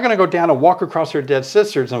 They're not going to go down and walk across their dead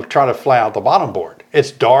sisters and try to fly out the bottom board. It's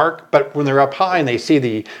dark, but when they're up high and they see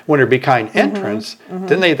the winter bee kind entrance,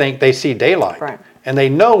 then they think they see daylight. Right. And they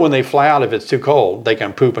know when they fly out, if it's too cold, they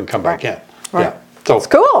can poop and come back in. Right. Yeah. So it's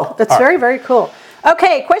cool. That's very, very cool.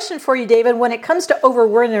 Okay, question for you, David. When it comes to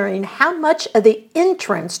overwintering, how much of the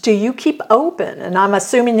entrance do you keep open? And I'm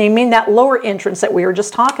assuming they mean that lower entrance that we were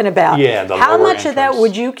just talking about. Yeah, the How lower much of that entrance.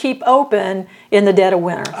 would you keep open in the dead of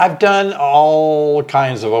winter? I've done all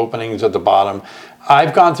kinds of openings at the bottom.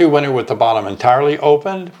 I've gone through winter with the bottom entirely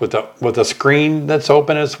open, with a screen that's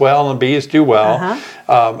open as well, and bees do well.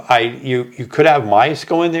 You could have mice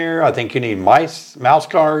go in there. I think you need mouse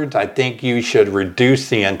guards. I think you should reduce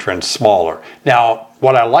the entrance smaller. Now,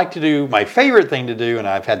 what I like to do, my favorite thing to do, and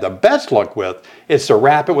I've had the best luck with, is to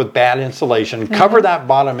wrap it with bad insulation, cover that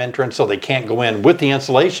bottom entrance so they can't go in with the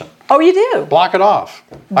insulation. Oh, you do? Block it off.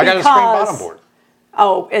 I got a screen bottom board.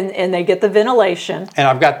 Oh, and they get the ventilation. And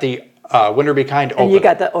I've got the winter be kind open. And you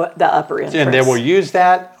got the upper entrance. And they will use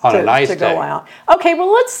that on a nice day. To go out. Okay,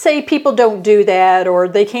 well, let's say people don't do that, or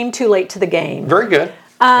they came too late to the game. Very good.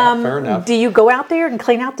 Fair enough. Do you go out there and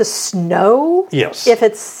clean out the snow? Yes. If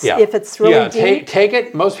it's really deep? Take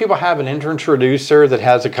it. Most people have an entrance reducer that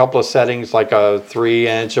has a couple of settings, like a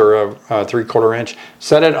 3-inch or a 3/4 inch.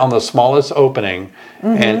 Set it on the smallest opening,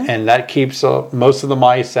 and that keeps most of the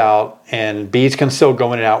mice out, and bees can still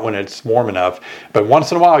go in and out when it's warm enough. But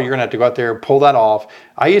once in a while, you're going to have to go out there and pull that off.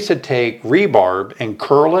 I used to take rebarb and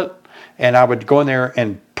curl it, and I would go in there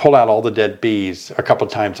and pull out all the dead bees a couple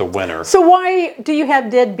times a winter. So why do you have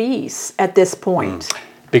dead bees at this point?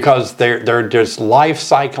 Because they're just life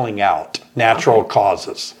cycling out, natural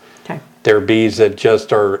causes. Okay. They're bees that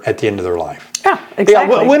just are at the end of their life. Yeah,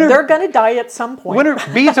 exactly. Yeah, winter, they're going to die at some point.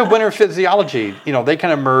 Bees of winter physiology, they can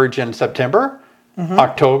emerge in September,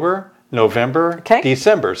 October, November,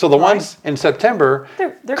 December. So the ones in September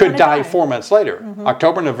they're could die 4 months later.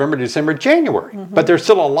 October, November, December, January. But there's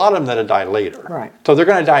still a lot of them that'll die later. Right. So they're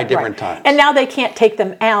going to die at different times. And now they can't take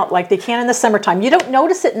them out like they can in the summertime. You don't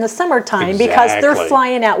notice it in the summertime because they're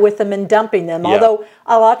flying out with them and dumping them. Yeah. Although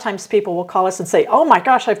a lot of times people will call us and say, oh my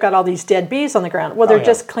gosh, I've got all these dead bees on the ground. Well, they're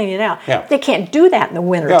just cleaning out. Yeah. They can't do that in the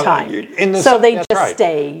wintertime. So they just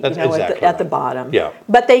stay at the bottom. Yeah.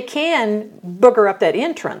 But they can booger up that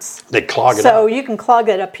entrance. They clog it up. So you can clog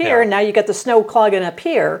it up here, and now you got the snow clogging up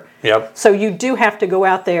here. Yep. So you do have to go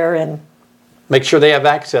out there and make sure they have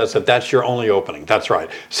access if that's your only opening. That's right.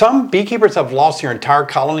 Some beekeepers have lost their entire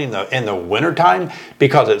colony in the wintertime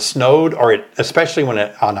because it snowed, or especially when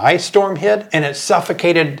an ice storm hit, and it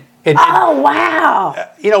suffocated. Wow.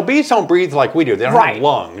 Bees don't breathe like we do. They don't have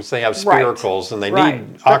lungs. They have spiracles, and they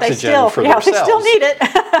need oxygen for their cells. They still need it.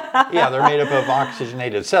 Yeah, they're made up of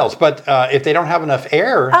oxygenated cells. But if they don't have enough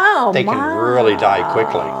air, they can really die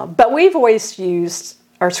quickly. But we've always used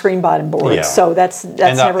our screen bottom boards, so that's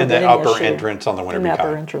never been an issue. And the upper entrance on the winter bee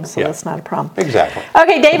upper entrance, so that's not a problem. Exactly.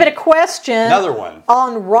 Okay, David, a question. Another one.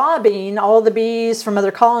 On robbing all the bees from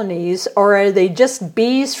other colonies, or are they just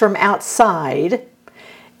bees from outside?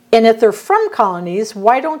 And if they're from colonies,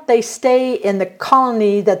 why don't they stay in the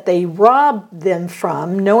colony that they robbed them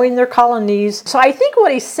from, knowing their colonies? So I think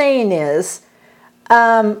what he's saying is,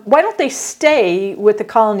 why don't they stay with the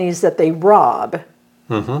colonies that they rob?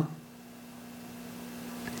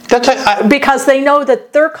 Because they know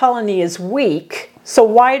that their colony is weak. So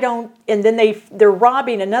why don't, and then they're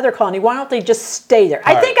robbing another colony, why don't they just stay there?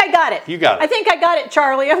 I think I got it. You got it. I think I got it,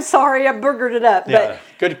 Charlie. I'm sorry, I boogered it up. Yeah,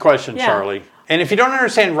 good question, Charlie. And if you don't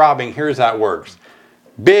understand robbing, here's how it works.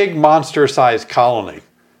 Big monster-sized colony.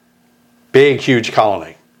 Big, huge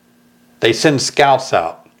colony. They send scouts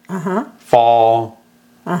out. Fall.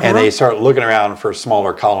 And they start looking around for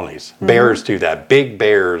smaller colonies. Bears do that. Big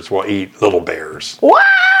bears will eat little bears. What?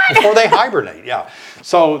 Or they hibernate,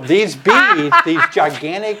 So these bees, these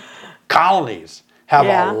gigantic colonies, have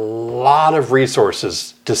a lot of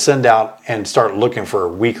resources to send out and start looking for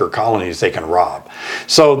weaker colonies they can rob.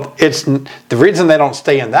 So it's the reason they don't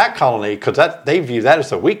stay in that colony, because they view that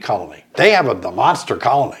as a weak colony. They have the monster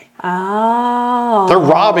colony. Oh. They're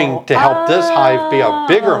robbing to help this hive be a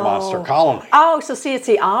bigger monster colony. Oh, so see, it's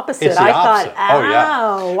the opposite. It's the opposite.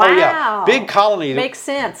 Wow. Oh, yeah. Big colonies. Makes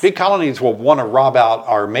sense. Big colonies will want to rob out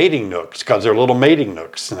our mating nooks because they're little mating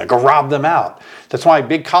nooks, and they go rob them out. That's why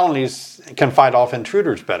big colonies can fight off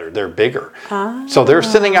intruders better. They're bigger. So they're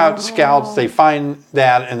sending out scouts. They find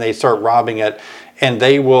that, and they start robbing it. And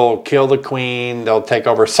they will kill the queen. They'll take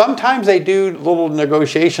over. Sometimes they do little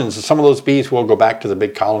negotiations. Some of those bees will go back to the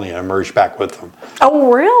big colony and emerge back with them.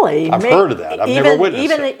 Oh, really? I've heard of that. I've never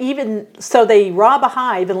witnessed it. Even so, they rob a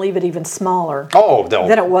hive and leave it even smaller. Oh,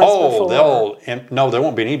 than it was before. No, there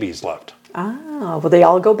won't be any bees left. Oh, will they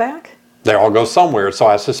all go back? They all go somewhere. So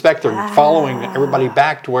I suspect they're following everybody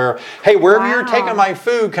back to where, hey, wherever you're taking my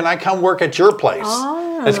food, can I come work at your place?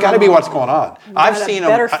 That's got to be what's going on. I've seen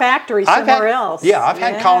better factory somewhere else. Yeah, I've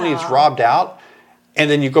had colonies robbed out, And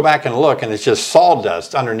then you go back and look, and it's just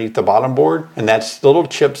sawdust underneath the bottom board, and that's little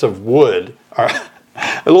chips of wood, or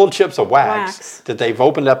little chips of wax that they've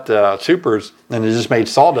opened up the supers, and they just made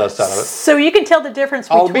sawdust out of it. So you can tell the difference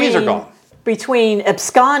All the bees are gone. Between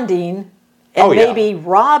absconding and maybe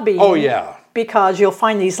robbing. Oh, yeah. Because you'll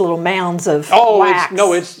find these little mounds of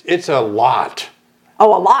wax. It's a lot.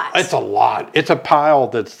 Oh, a lot. It's a lot. It's a pile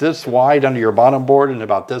that's this wide under your bottom board and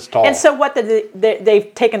about this tall. And so what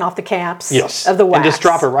they've taken off the caps of the wax. And just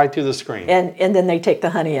drop it right through the screen. And then they take the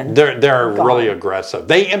honey and they're really aggressive.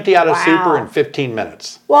 They empty out a super in 15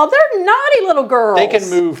 minutes. Well, they're naughty little girls. They can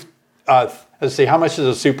move, let's see, how much does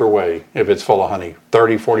a super weigh if it's full of honey?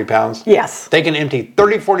 30, 40 pounds? Yes. They can empty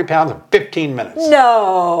 30, 40 pounds in 15 minutes.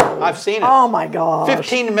 No. I've seen it. Oh, my gosh.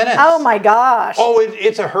 15 minutes. Oh, my gosh. Oh,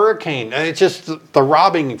 it's a hurricane. It's just the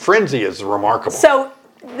robbing frenzy is remarkable. So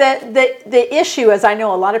the issue, as I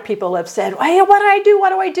know a lot of people have said, hey, what do I do? What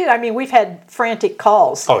do I do? I mean, we've had frantic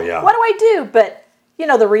calls. Oh, yeah. What do I do? But,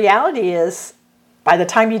 the reality is, by the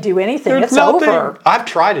time you do anything, it's over. I've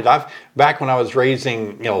tried it. Back when I was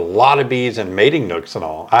raising a lot of bees and mating nooks and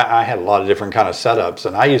all, I had a lot of different kind of setups,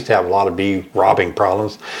 and I used to have a lot of bee robbing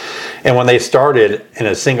problems. And when they started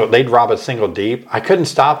they'd rob a single deep. I couldn't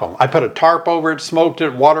stop them. I put a tarp over it, smoked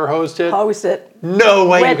it, water hosed it. Hosed it. No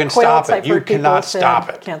way you can stop it. You cannot stop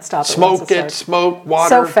it. Can't stop it. Smoked it, smoke, water.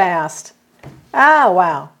 So fast. Oh,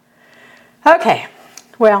 wow. Okay.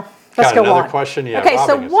 Well, let's go on. Another question? Yeah. Okay,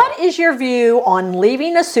 so what is your view on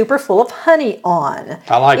leaving a super full of honey on?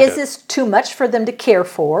 I like it. Is this too much for them to care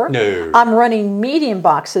for? No. I'm running medium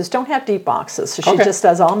boxes. Don't have deep boxes. So she just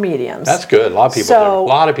does all mediums. That's good. A lot of people do. A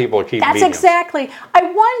lot of people keep mediums. That's exactly.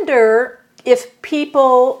 I wonder if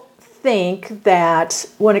people think that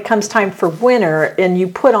when it comes time for winter and you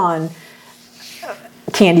put on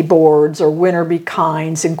candy boards or winter bee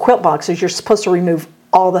kinds and quilt boxes, you're supposed to remove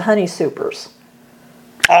all the honey supers.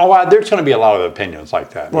 Oh, wow. There's going to be a lot of opinions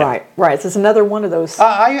like that. Right, right. So it's another one of those.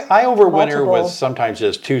 I overwinter with sometimes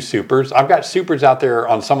just 2 supers. I've got supers out there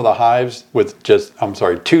on some of the hives with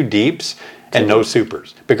 2 deeps and no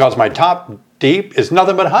supers. Because my top deep is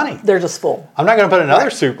nothing but honey. They're just full. I'm not going to put another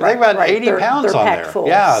super. They've got 80 pounds on there. Full.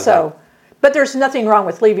 Yeah. But there's nothing wrong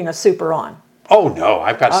with leaving a super on. Oh, no.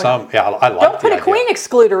 I've got some. Yeah, I like Don't put a queen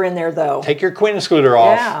excluder in there, though. Take your queen excluder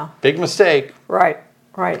off. Yeah. Big mistake. Right.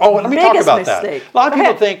 Right. Oh, let me talk about that. A lot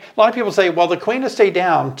of people say, well, the queen will stay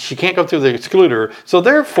down. She can't go through the excluder. So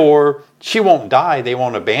therefore, she won't die. They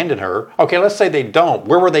won't abandon her. Okay, let's say they don't.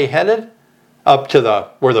 Where were they headed? Up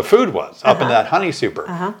to where the food was, up in that honey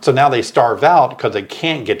super. So now they starve out because they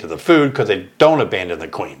can't get to the food because they don't abandon the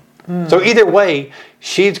queen. So either way,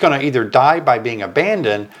 she's going to either die by being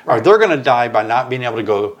abandoned or they're going to die by not being able to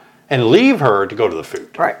go and leave her to go to the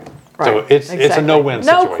food. Right. So it's a no-win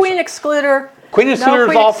situation. No queen excluder. Queen excluder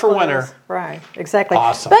is all for winter. Right, exactly.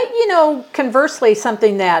 Awesome. But, conversely,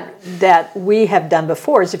 something that we have done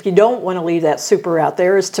before is if you don't want to leave that super out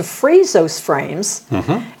there is to freeze those frames.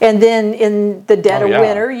 And then in the dead of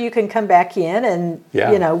winter, you can come back in and,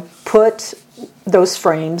 put those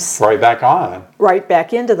frames right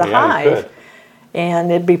back into the hive.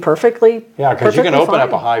 And it'd be perfectly because you can open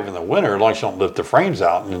up a hive in the winter as long as you don't lift the frames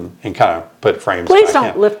out and kind of put frames Please back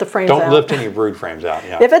don't in. lift the frames out. Don't lift any brood frames out,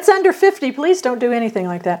 If it's under 50, please don't do anything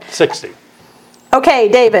like that. 60. Okay,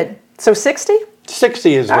 David. So 60?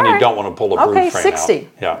 60 is when you don't want to pull a brood frame 60.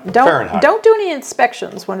 out. Yeah, Fahrenheit. Don't do any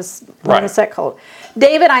inspections when it's that cold.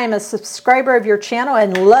 David, I am a subscriber of your channel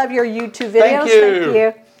and love your YouTube videos. Thank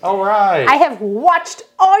you. All right. I have watched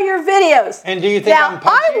all your videos. And do you think I'm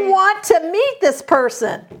punchy? I want to meet this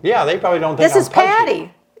person. Yeah, they probably don't think I'm punchy.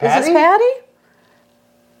 Patty. Is this Patty?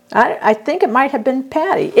 I think it might have been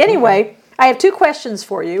Patty. Anyway, I have 2 questions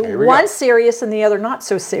for you. One serious and the other not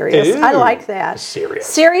so serious. Ooh, I like that. Serious.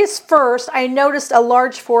 Serious first. I noticed a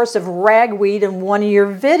large forest of ragweed in one of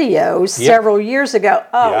your videos several years ago.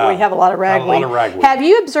 Oh, we have a lot of ragweed. Have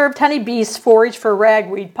you observed honeybees forage for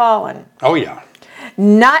ragweed pollen? Oh, yeah.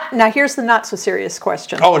 Now here's the not so serious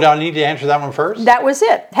question. Oh, do I need to answer that one first? That was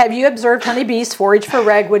it. Have you observed honeybees forage for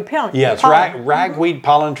ragweed pollen? Yes, ragweed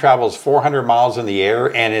pollen travels 400 miles in the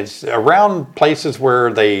air, and it's around places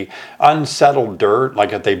where they unsettle dirt,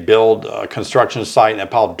 like if they build a construction site and they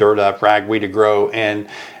pile dirt up, ragweed to grow, and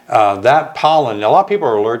that pollen, a lot of people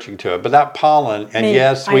are allergic to it, but that pollen, and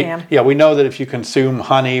we know that if you consume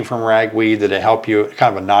honey from ragweed, that it helps you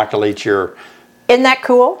kind of inoculate your... Isn't that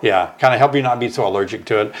cool? Yeah, kind of help you not be so allergic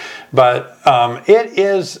to it. But it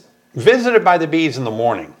is visited by the bees in the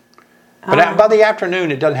morning. But by the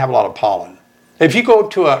afternoon, it doesn't have a lot of pollen. If you go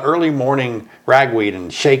to an early morning ragweed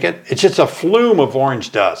and shake it, it's just a flume of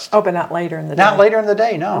orange dust. Oh, but not later in the day. Not later in the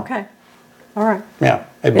day, no. Okay. All right. Yeah,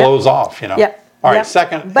 it blows off, Yep. All right,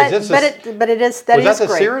 second. But it is was that the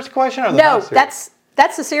great. serious question or the No, not serious?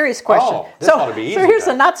 that's a serious question. Oh, this ought to be easy. So here's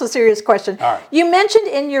a not so serious question. All right. You mentioned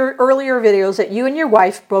in your earlier videos that you and your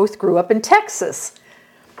wife both grew up in Texas.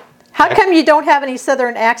 How come you don't have any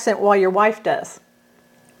Southern accent while your wife does?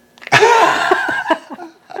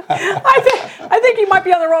 I think you might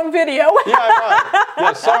be on the wrong video. Yeah, right.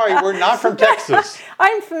 Yeah, sorry, we're not from Texas.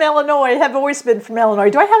 I'm from Illinois. Have always been from Illinois.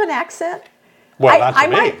 Do I have an accent? Well, not to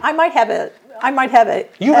me. I might have a.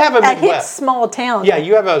 You have a hit Midwest. small town. Yeah,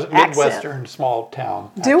 you have a Midwestern accent. small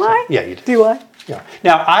town. Do accent. I? Yeah, you do. Do I? Yeah.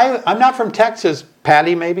 Now, I'm not from Texas,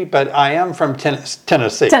 Patty, maybe, but I am from Tennessee.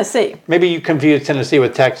 Tennessee. Maybe you confuse Tennessee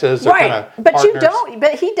with Texas. Right, but you don't.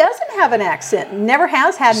 But he doesn't have an accent. Never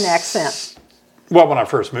has had an accent. Well, when I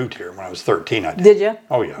first moved here, when I was 13, I did. Did you?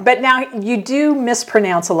 Oh, yeah. But now you do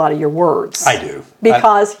mispronounce a lot of your words. I do.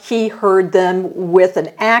 Because he heard them with an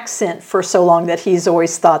accent for so long that he's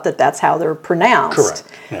always thought that that's how they're pronounced. Correct.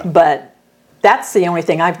 Yeah. But that's the only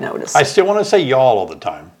thing I've noticed. I still want to say y'all all the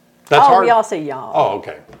time. That's hard. We all say y'all. Oh,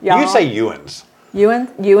 okay. Y'all. You say Ewans.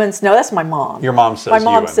 Ewans? No, that's my mom. Your mom says My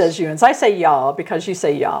mom Ewans. says Ewans. I say y'all because you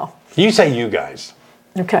say y'all. You say you guys.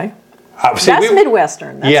 Okay. See, that's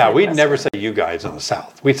Midwestern. That's yeah, Midwestern. we'd never say you guys in the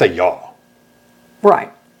South. We'd say y'all.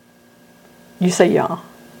 Right. You say y'all.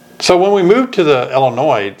 So when we moved to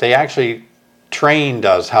Illinois, they actually trained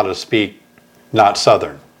us how to speak not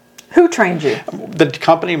Southern. Who trained you? The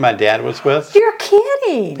company my dad was with. You're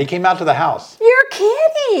kidding. He came out to the house. You're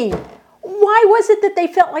kidding. Why was it that they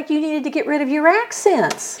felt like you needed to get rid of your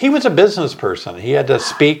accents? He was a business person. He had to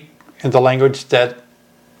speak in the language that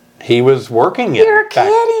he was working in. You're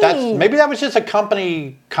kidding. Maybe that was just a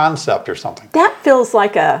company concept or something. That feels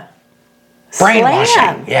like a brainwashing.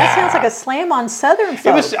 Slam. Yeah. That sounds like a slam on Southern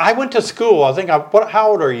folks. I went to school. I think.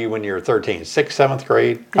 How old are you when you're 13? 6th, 7th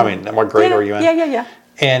grade? Yeah. I mean, what grade are you in? Yeah.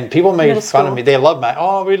 And people made Middle fun school. of me. They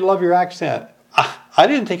loved we love your accent. I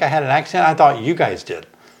didn't think I had an accent. I thought you guys did.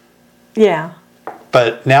 Yeah.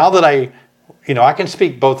 But now that I can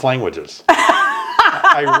speak both languages.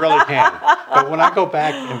 I really can. But when I go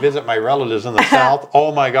back and visit my relatives in the South,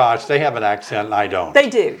 oh my gosh, they have an accent and I don't. They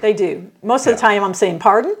do. Most of the time I'm saying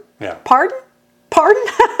pardon? Yeah. Pardon?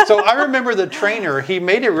 So I remember the trainer, he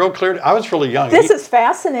made it real clear. I was really young. This is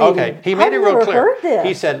fascinating. Okay. He made it real clear. Heard this.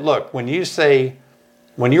 He said, look, when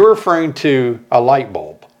you're referring to a light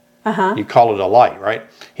bulb, you call it a light, right?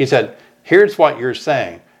 He said, here's what you're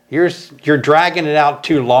saying. You're dragging it out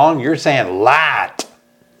too long. You're saying light.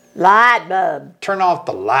 Light bulb. Turn off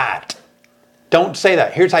the light. Don't say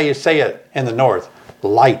that. Here's how you say it in the North.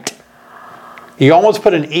 Light. You almost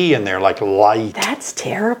put an E in there like light. That's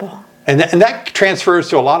terrible. And that transfers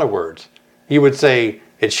to a lot of words. You would say,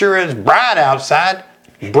 it sure is bright outside.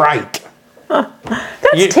 Bright.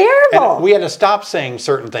 That's terrible. And we had to stop saying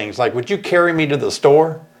certain things. Like, would you carry me to the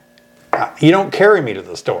store? You don't carry me to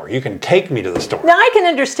the store. You can take me to the store. Now, I can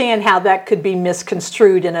understand how that could be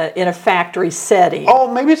misconstrued in a factory setting.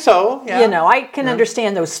 Oh, maybe so. Yeah. I can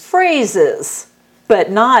understand those phrases,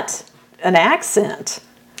 but not an accent.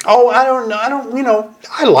 Oh, I don't know.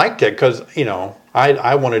 I liked it because,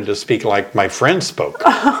 I wanted to speak like my friends spoke.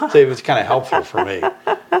 So it was kind of helpful for me.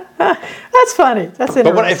 That's funny. That's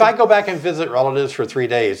interesting. But if I go back and visit relatives for 3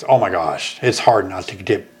 days, oh my gosh, it's hard not to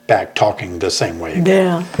get back talking the same way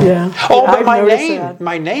again. Yeah. Oh, but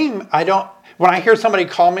my name, when I hear somebody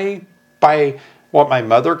call me by what my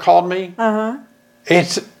mother called me,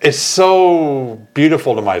 it's so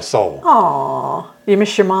beautiful to my soul. Aw, you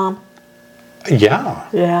miss your mom? Yeah.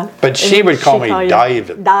 Yeah. But she would call me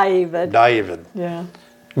David. David. Yeah.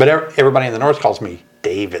 But everybody in the North calls me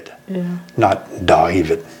David. Yeah. Not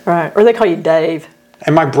David. Right. Or they call you Dave.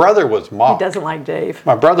 And my brother was Mock. He doesn't like Dave.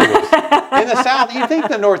 My brother was. In the South, you think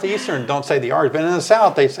the Northeastern don't say the R's, but in the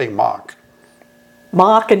South they say Mock.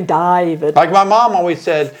 Mock and David. Like my mom always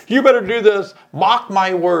said, you better do this, mock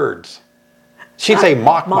my words. She'd say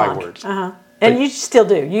mock my words. And you still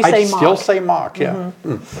do. You say mock. I still say mock, yeah.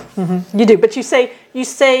 You do, but you say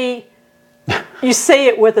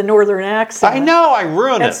it with a northern accent. I know, I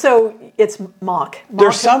ruin it. And so it's mock.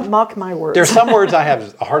 Mock my words. There's some words I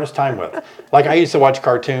have the hardest time with. Like I used to watch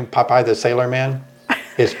cartoon Popeye the Sailor Man.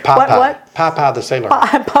 It's Popeye. What? Popeye the Sailor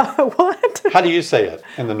Man. What? How do you say it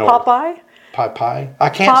in the North? Popeye? Popeye? I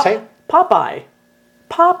can't say it. Popeye.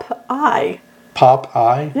 Popeye.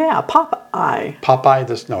 Popeye? Yeah, Popeye. Popeye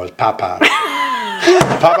it's Popeye.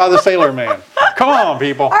 Popeye the Sailor Man. Come on,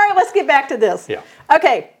 people. All right, let's get back to this. Yeah.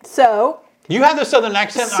 Okay, so. You have the Southern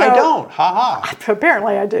accent, I don't.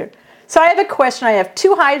 Apparently I do. So I have a question. I have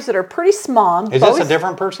 2 hives that are pretty small. Is this a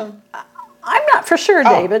different person? I'm not for sure,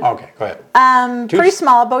 David. Okay, go ahead. Pretty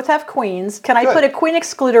small, both have queens. Can I put a queen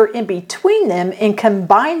excluder in between them and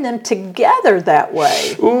combine them together that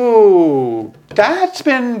way? Ooh, that's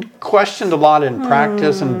been questioned a lot in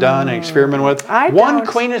practice and done and experimented with. One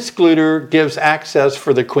queen excluder gives access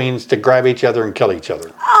for the queens to grab each other and kill each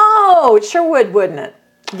other. Oh, it sure would, wouldn't it?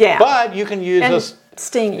 Yeah. But you can use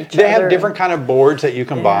sting each other. They have different kind of boards that you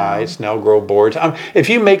can buy, Snell Grove boards. If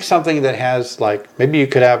you make something that has, like, maybe you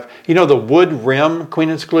could have, the wood rim queen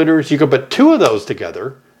excluders, you could put 2 of those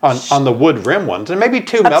together on the wood rim ones, and maybe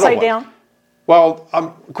 2 metal ones. Upside down? Well,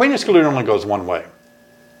 queen excluder only goes one way.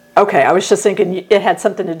 Okay, I was just thinking it had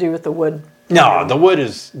something to do with the wood. No, the wood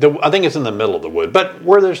is, I think it's in the middle of the wood, but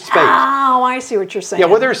where there's space. Oh, I see what you're saying. Yeah,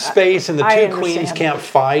 where there's space and the 2 queens can't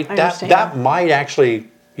fight, that might actually...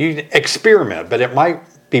 You can experiment, but it might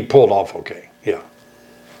be pulled off okay. Yeah.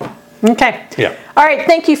 Okay. Yeah. All right.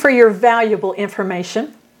 Thank you for your valuable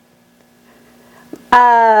information.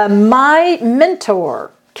 My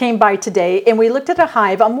mentor came by today, and we looked at a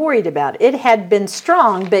hive I'm worried about. It had been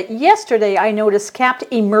strong, but yesterday I noticed capped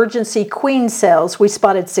emergency queen cells. We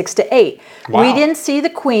spotted 6 to 8. Wow. We didn't see the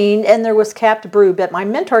queen, and there was capped brood, but my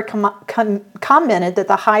mentor commented that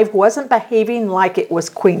the hive wasn't behaving like it was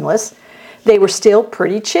queenless. They were still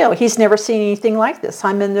pretty chill. He's never seen anything like this.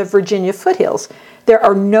 I'm in the Virginia foothills. There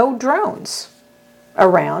are no drones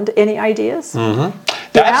around. Any ideas? Mm-hmm.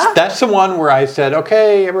 That's the one where I said,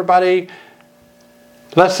 okay, everybody,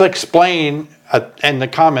 let's explain. In the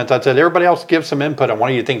comments, I said, everybody else give some input on what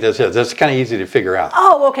do you think this is. This is kind of easy to figure out.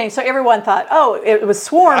 Oh, okay. So everyone thought, it was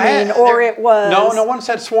swarming it was... No one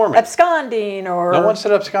said swarming. Absconding or... No one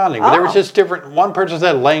said absconding. But there was just different... One person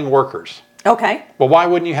said laying workers. Okay. Well, why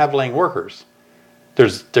wouldn't you have laying workers?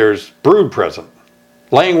 There's brood present.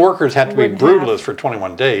 Laying workers have to be broodless for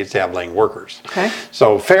 21 days to have laying workers. Okay.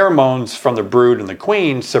 So pheromones from the brood and the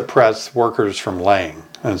queen suppress workers from laying.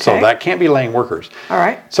 And so that can't be laying workers. All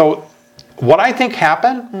right. So what I think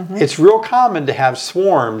happened, it's real common to have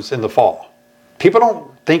swarms in the fall. People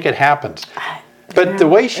don't think it happens. But the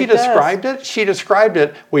way she described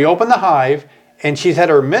it, we opened the hive, and she said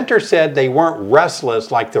her mentor said they weren't restless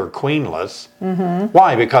like they're queenless. Mm-hmm.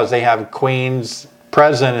 Why? Because they have queens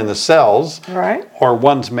present in the cells, or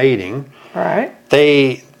one's mating. Right.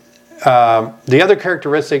 The other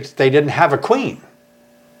characteristics, they didn't have a queen.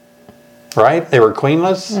 Right? They were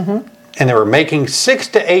queenless, and they were making 6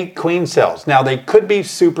 to 8 queen cells. Now they could be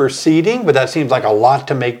superseding, but that seems like a lot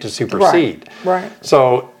to make to supersede. Right.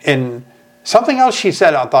 So, in something else she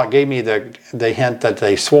said, I thought gave me the hint that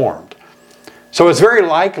they swarmed. So it's very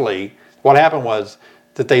likely what happened was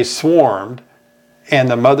that they swarmed and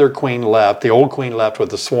the mother queen left, the old queen left with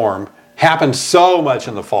the swarm. Happened so much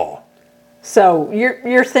in the fall. So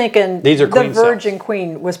you're thinking these are the virgin cells.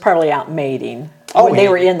 Queen was probably out mating when they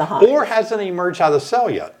were in the hive. Or hasn't emerged out of the cell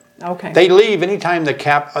yet. Okay. They leave anytime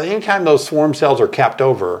those swarm cells are capped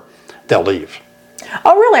over, they'll leave.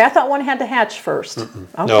 Oh, really? I thought one had to hatch first.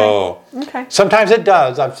 Okay. No. Okay. Sometimes it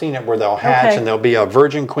does. I've seen it where they'll hatch and there'll be a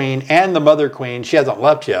virgin queen and the mother queen. She hasn't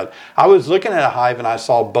left yet. I was looking at a hive and I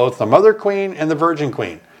saw both the mother queen and the virgin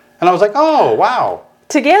queen. And I was like, oh, wow.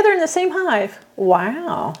 Together in the same hive.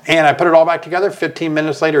 Wow. And I put it all back together. 15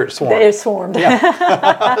 minutes later, it swarmed. It swarmed.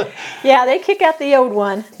 Yeah. Yeah, they kick out the old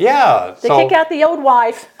one. Yeah. They kick out the old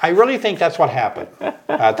wife. I really think that's what happened.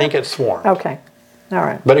 I think it swarmed. Okay. All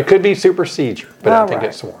right. But it could be supersedure, but I think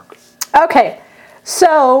it swarmed. Okay.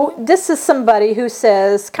 So this is somebody who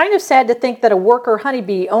says, kind of sad to think that a worker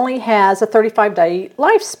honeybee only has a 35-day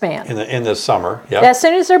lifespan. In the summer, yeah. As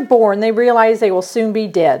soon as they're born, they realize they will soon be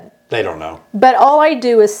dead. They don't know. But all I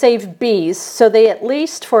do is save bees, so they at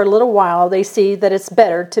least for a little while, they see that it's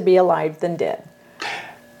better to be alive than dead.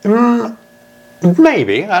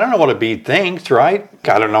 Maybe. I don't know what a bee thinks, right?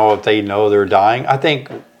 I don't know if they know they're dying. I think,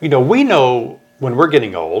 we know when we're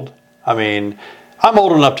getting old. I mean, I'm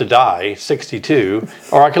old enough to die, 62,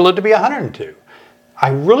 or I could live to be 102. I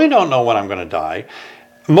really don't know when I'm going to die.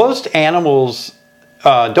 Most animals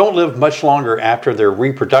don't live much longer after their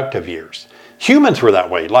reproductive years. Humans were that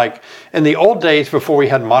way. Like in the old days before we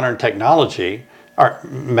had modern technology or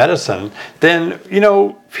medicine, then,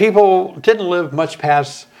 people didn't live much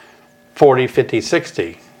past 40, 50,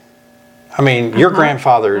 60. I mean, your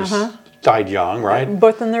grandfathers died young, right?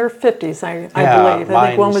 Both in their 50s, I believe. I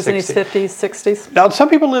think one was 60. In his 50s, 60s. Now, some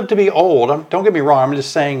people live to be old. Don't get me wrong. I'm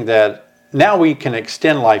just saying that now we can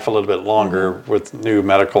extend life a little bit longer with new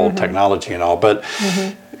medical technology and all. But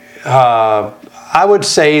I would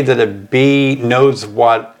say that a bee knows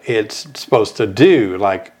what it's supposed to do,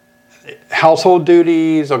 like household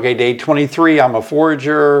duties. Okay, day 23, I'm a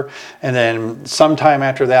forager. And then sometime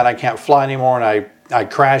after that, I can't fly anymore and I I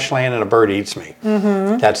crash land and a bird eats me.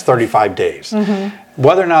 That's 35 days.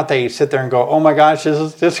 Whether or not they sit there and go, oh my gosh,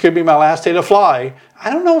 this could be my last day to fly, I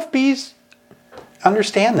don't know if bees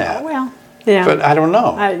understand that. Well, yeah. But I don't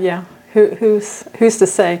know. Yeah. Who's to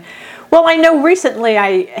say? Well, I know recently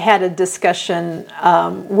I had a discussion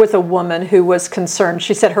with a woman who was concerned.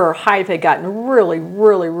 She said her hive had gotten really,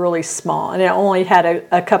 really, really small, and it only had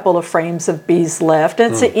a couple of frames of bees left.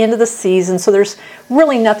 And it's the end of the season, so there's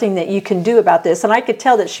really nothing that you can do about this. And I could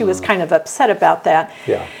tell that she was kind of upset about that.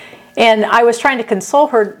 Yeah. And I was trying to console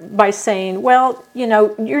her by saying, well, you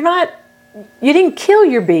didn't kill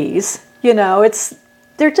your bees.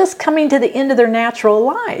 They're just coming to the end of their natural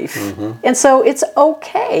life. And so it's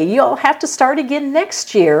okay. You'll have to start again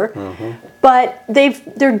next year. But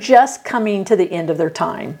they're just coming to the end of their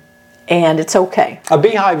time. And it's okay. A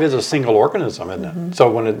beehive is a single organism, isn't it?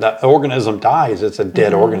 So when the organism dies, it's a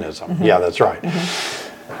dead organism. Yeah, that's right.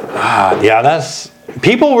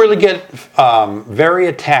 People really get very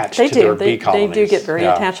attached to their bee colonies. They do get very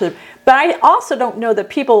attached to them. But I also don't know that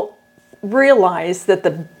people realize that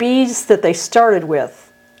the bees that they started with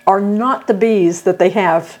are not the bees that they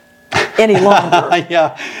have any longer.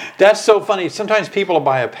 Yeah, that's so funny. Sometimes people will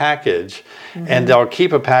buy a package and they'll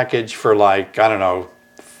keep a package for like, I don't know,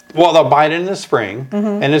 well, they'll buy it in the spring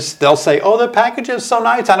and they'll say, oh, the package is so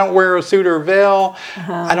nice. I don't wear a suit or veil.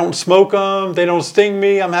 I don't smoke them. They don't sting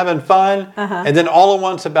me. I'm having fun. And then all at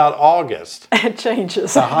once about August, it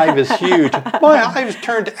changes. The hive is huge. My hive's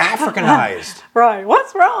turned Africanized. Right.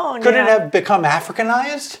 What's wrong? Could it have become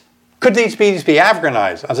Africanized? Could these bees be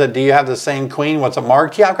Africanized? I said, do you have the same queen? What's it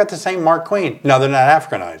marked? Yeah, I've got the same marked queen. No, they're not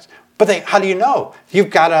Africanized. But how do you know? You've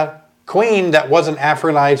got a queen that wasn't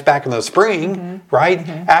Africanized back in the spring, right?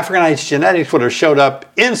 Africanized genetics would have showed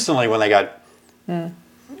up instantly when they got,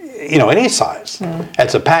 any size.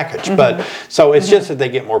 That's a package. But so it's just that they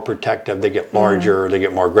get more protective, they get larger, they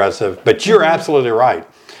get more aggressive. But you're absolutely right.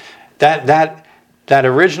 That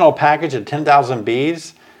original package of 10,000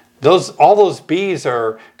 bees, all those bees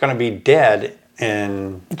are going to be dead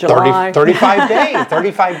in 35 days.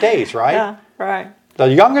 35 days, right? Yeah, right. The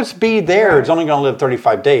youngest bee there is only going to live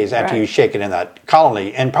 35 days after you shake it in that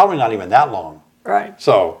colony, and probably not even that long. Right.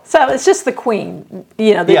 So it's just the queen,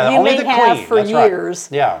 that you may have for years.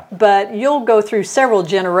 Right. Yeah. But you'll go through several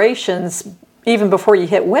generations even before you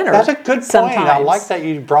hit winter. That's a good point. Sometimes. I like that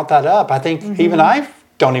you brought that up. I think even I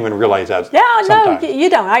don't even realize that. Yeah, sometimes. No, you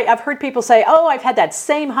don't. I've heard people say, "Oh, I've had that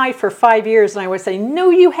same hive for 5 years," and I would say,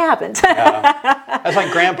 "No, you haven't." That's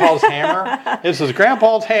like Grandpa's hammer. This is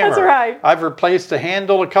Grandpa's hammer. That's right. I've replaced the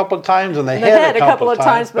handle a couple of times and the head a couple of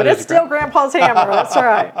times, but it's still Grandpa's hammer. That's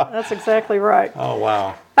right. That's exactly right. Oh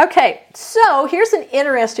wow. Okay, so here's an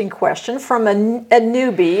interesting question from a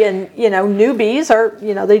newbie, and newbies are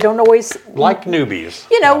they don't always like newbies.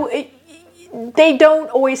 They don't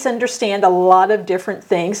always understand a lot of different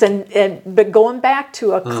things, but going back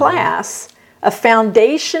to a class, a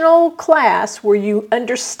foundational class where you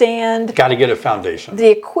understand, got to get a foundation, the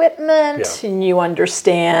equipment, and you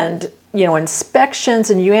understand, inspections,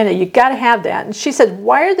 and you got to have that. And she said,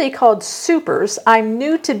 "Why are they called supers? I'm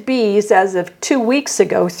new to bees as of 2 weeks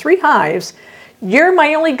ago, 3 hives. You're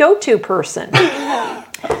my only go-to person."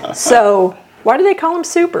 So. Why do they call them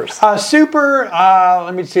supers? Super,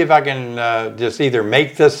 let me see if I can just either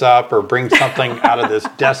make this up or bring something out of this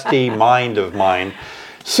dusty mind of mine.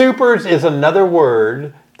 Supers is another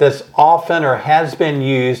word that's often or has been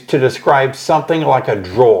used to describe something like a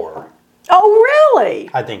drawer. Oh,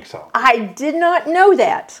 really? I think so. I did not know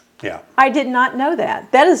that. Yeah. I did not know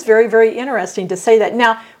that. That is very, very interesting to say that.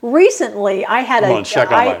 Now, recently I had I'm going to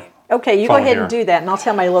check on my okay, you go ahead and do that, and I'll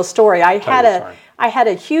tell my little story. I had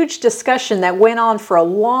a huge discussion that went on for a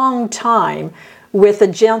long time with a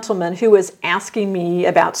gentleman who was asking me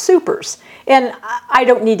about supers. And I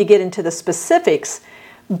don't need to get into the specifics,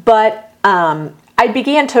 but I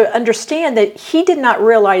began to understand that he did not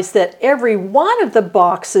realize that every one of the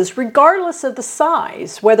boxes, regardless of the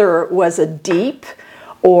size, whether it was a deep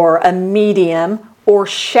or a medium or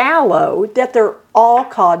shallow, that they're all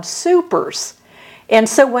called supers. And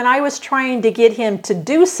so when I was trying to get him to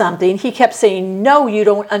do something, he kept saying, "No, you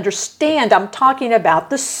don't understand. I'm talking about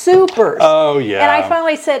the supers." Oh, yeah. And I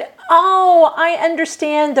finally said, "Oh, I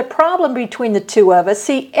understand the problem between the two of us.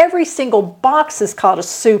 See, every single box is called a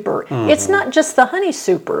super. It's not just the honey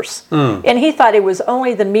supers." And he thought it was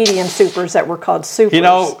only the medium supers that were called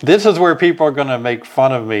supers. This is where people are going to make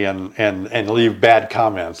fun of me and leave bad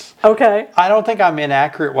comments. Okay. I don't think I'm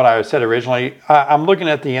inaccurate what I said originally. I'm looking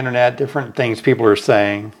at the internet, different things people are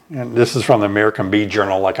saying. And this is from the American Bee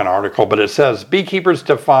Journal, like an article. But it says, beekeepers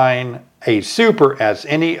define a super as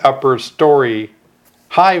any upper story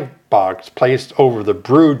hive box placed over the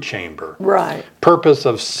brood chamber. Right. Purpose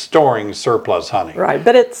of storing surplus honey. Right,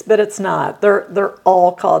 but it's not. They're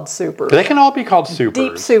all called supers. They can all be called supers.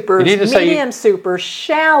 Deep supers, medium supers,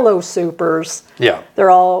 shallow supers. Yeah. They're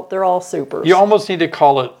all supers. You almost need to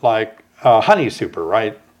call it like a honey super,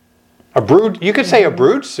 right? A brood. You could say a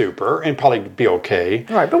brood super and probably be okay.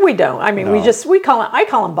 Right, but we don't. I mean, No. I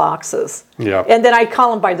call them boxes. Yeah. And then I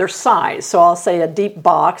call them by their size. So I'll say a deep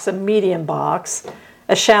box, a medium box,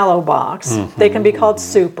 a shallow box. They can be called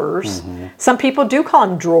supers. Some people do call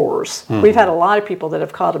them drawers. We've had a lot of people that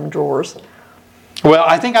have called them drawers. Well,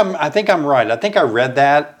 I think I'm right. I think I read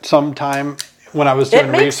that sometime when I was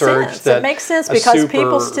doing research. Sense. It makes sense because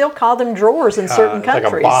people still call them drawers in certain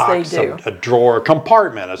countries. Like a box, they do. A drawer, a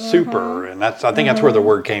compartment, a super, and I think that's where the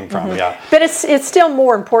word came from. Yeah. But it's still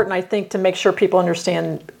more important, I think, to make sure people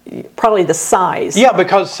understand probably the size. Yeah,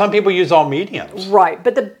 because some people use all mediums. Right,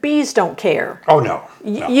 but the bees don't care. Oh no.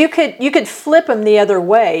 You could flip them the other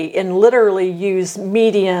way and literally use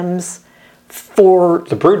mediums for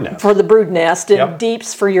the brood nest and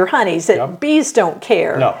deeps for your honeys. Bees don't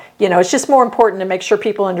care. No. It's just more important to make sure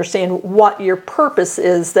people understand what your purpose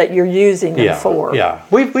is that you're using them for. Yeah,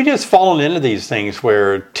 we just fallen into these things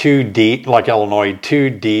where two deep, like Illinois, two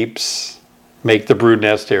deeps make the brood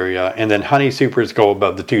nest area, and then honey supers go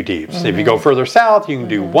above the two deeps. If you go further south, you can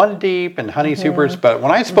do one deep and honey supers. But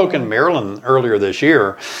when I spoke in Maryland earlier this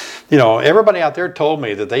year, everybody out there told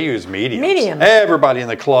me that they use mediums. Everybody in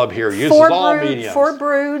the club here uses all mediums. 4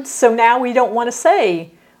 broods, so now we don't want to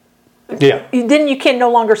say. Yeah. Then you can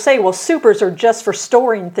no longer say, well, supers are just for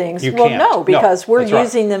storing things. You well, can't. no, because we're that's right.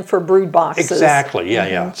 using them for brood boxes. Exactly.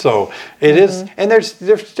 Yeah. So it is, and there's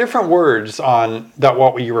different words on that.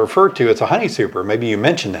 What you refer to as a honey super. Maybe you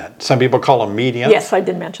mentioned that. Some people call them mediums. Yes, I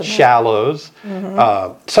did mention that. Shallows.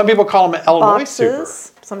 Some people call them Illinois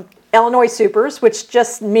boxes, some Illinois supers, which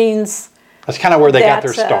just means. That's kind of where they got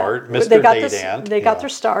their start, Mr. They got their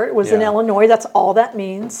start. It was in Illinois. That's all that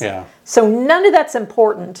means. Yeah. So none of that's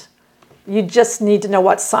important. You just need to know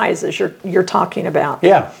what sizes you're talking about.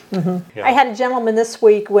 Yeah. I had a gentleman this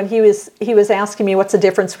week when he was asking me what's the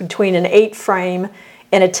difference between an 8-frame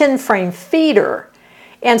and a 10-frame feeder.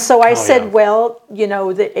 And so I said, well,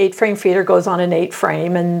 the 8-frame feeder goes on an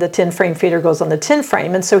 8-frame and the 10-frame feeder goes on the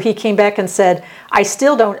 10-frame. And so he came back and said, I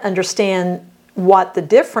still don't understand what the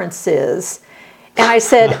difference is. And I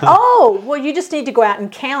said, oh, well, you just need to go out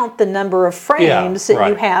and count the number of frames that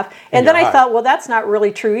you have. And then I thought, well, that's not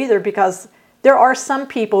really true either, because there are some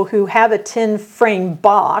people who have a 10-frame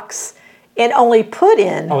box and only put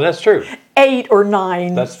in that's true. 8 or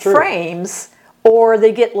 9 frames, or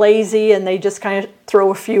they get lazy and they just kind of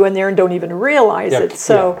throw a few in there and don't even realize it.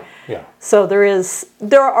 So, so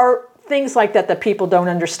there are things like that people don't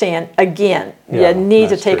understand. Again, you need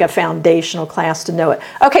to take a foundational class to know it.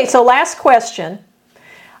 Okay, so last question.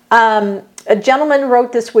 A gentleman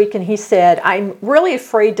wrote this week and he said, I'm really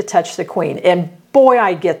afraid to touch the queen. And boy,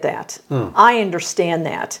 I get that. I understand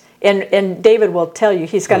that. And David will tell you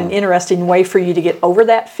he's got an interesting way for you to get over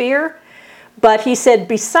that fear. But he said,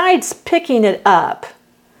 besides picking it up,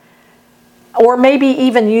 or maybe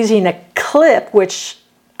even using a clip, which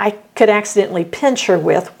I could accidentally pinch her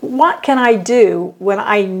with, what can I do when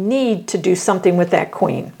I need to do something with that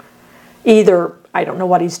queen? Either, I don't know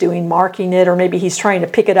what he's doing, marking it, or maybe he's trying to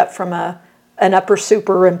pick it up from an upper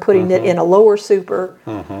super and putting it in a lower super.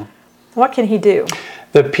 What can he do?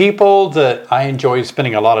 The people that I enjoy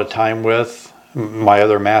spending a lot of time with, my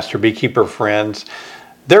other master beekeeper friends,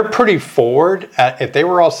 they're pretty forward. If they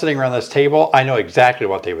were all sitting around this table, I know exactly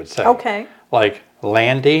what they would say. Okay. Like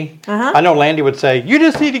Landy. I know Landy would say, you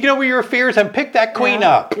just need to get over your fears and pick that queen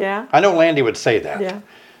up. Yeah. I know Landy would say that. Yeah.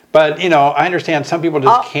 But, I understand some people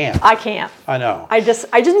just can't. I can't. I know. I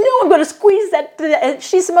just know I'm going to squeeze that.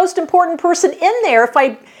 She's the most important person in there.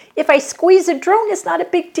 If I squeeze a drone, it's not a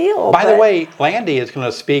big deal. By the way, Landy is going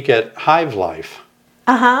to speak at Hive Life.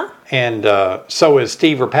 And so is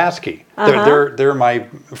Steve Rapaski. They're my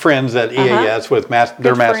friends at EAS with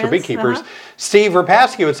their master beekeepers. Steve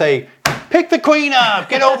Rapaski would say, pick the queen up,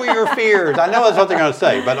 get over your fears. I know that's what they're going to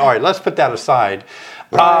say, but all right, let's put that aside.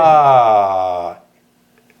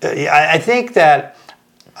 I think that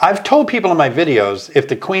I've told people in my videos, if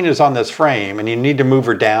the queen is on this frame and you need to move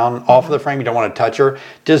her down off of the frame, you don't want to touch her,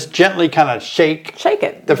 just gently kind of shake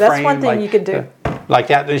it. The That's frame, one thing you can do. Like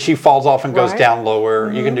that, and she falls off and goes down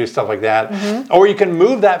lower. You can do stuff like that. Or you can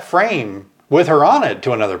move that frame with her on it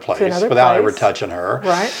to another place without ever touching her.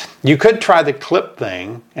 Right. You could try the clip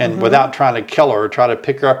thing, and without trying to kill her, try to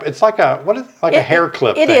pick her up. It's like a hair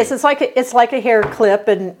clip thing. It is. It's like a hair clip,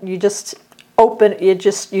 and you just you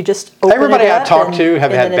just open Everybody it up I talk to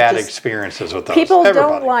have had bad just, experiences with those. People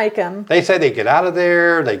Everybody. don't like them. They say they get out of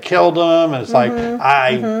there, they killed them, and it's like,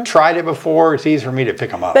 I tried it before, it's easy for me to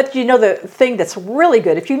pick them up. But you know the thing that's really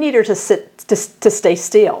good, if you need her to stay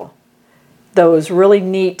still, those really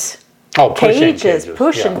neat push-in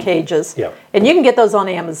cages. Yep. And you can get those on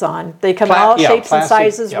Amazon. They come in all shapes and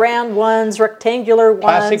sizes, round ones, rectangular ones.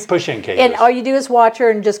 Plastic push-in cages. And all you do is watch her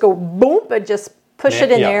and just go boom, and just push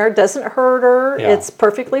it in there. It doesn't hurt her. Yeah. It's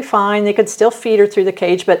perfectly fine. They could still feed her through the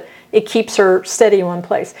cage, but it keeps her steady in one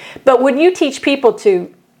place. But when you teach people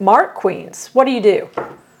to mark queens, what do?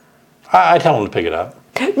 I tell them to pick it up.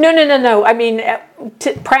 No. I mean,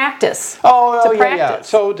 to practice. Yeah.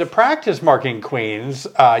 So to practice marking queens,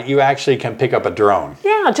 you actually can pick up a drone.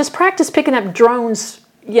 Yeah, just practice picking up drones,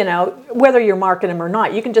 whether you're marking them or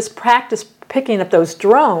not. You can just practice picking up those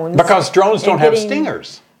drones. Because drones don't have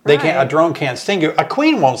stingers. They can't. A drone can't sting you. A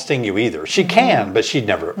queen won't sting you either. She can, but she'd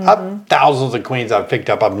never. Thousands of queens I've picked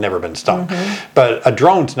up, I've never been stung. But a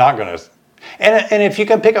drone's not going to. And if you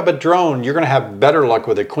can pick up a drone, you're going to have better luck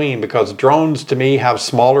with a queen, because drones, to me, have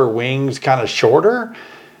smaller wings, kind of shorter,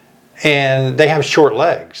 and they have short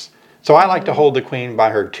legs. So I like to hold the queen by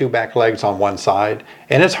her two back legs on one side,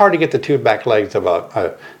 and it's hard to get the two back legs of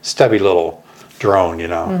a stubby little drone,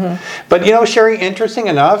 But Sheri, interesting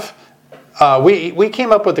enough, we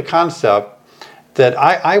came up with the concept that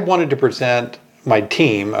I wanted to present my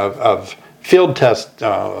team of field test,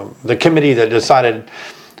 the committee that decided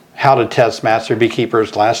how to test master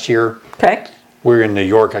beekeepers last year. Okay. We were in New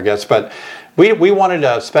York, I guess, but we wanted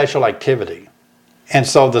a special activity. And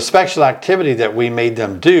so the special activity that we made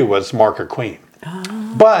them do was mark a queen.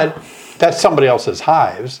 Oh. But that's somebody else's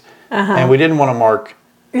hives, and we didn't want to mark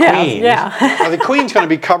queens. Yeah. The queen's going to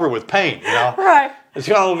be covered with paint, Right. It's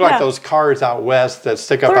going to look like those cars out west that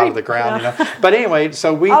stick up out of the ground, But anyway,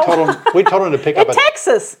 so we told them to pick up in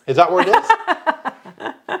Texas. Is that where it is?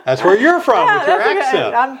 That's where you're from with your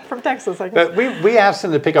accent. I'm from Texas, I guess. But we asked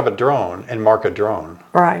them to pick up a drone and mark a drone.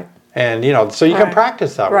 Right. And, so you can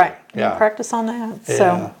practice that way. Right. Yeah. Practice on that.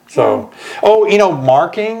 Yeah.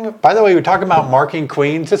 Marking. By the way, we're talking about marking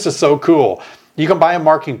queens. This is so cool. You can buy a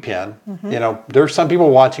marking pen. There's some people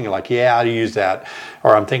watching like, how to use that,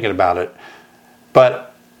 or I'm thinking about it.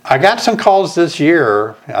 But I got some calls this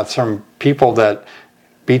year from people that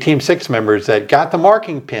B Team 6 members that got the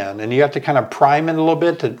marking pen, and you have to kind of prime it a little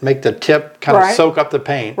bit to make the tip kind of soak up the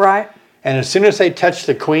paint. Right. And as soon as they touched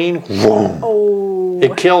the queen, boom,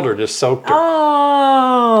 it killed her, just soaked her.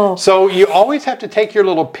 Oh. So you always have to take your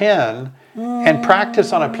little pen and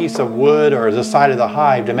practice on a piece of wood or the side of the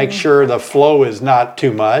hive to make sure the flow is not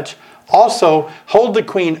too much. Also, hold the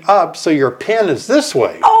queen up so your pen is this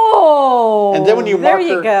way. Oh, and then when you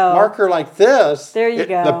mark her like this,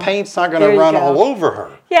 the paint's not going to run all over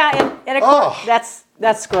her. Yeah, and of course,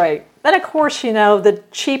 that's great. And of course, the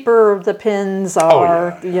cheaper the pens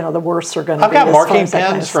are, the worse they're going to be. I've got marking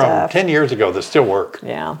pens from 10 years ago that still work.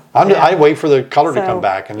 Yeah. I wait for the color to come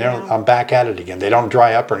back, and then I'm back at it again. They don't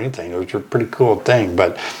dry up or anything, which is a pretty cool thing,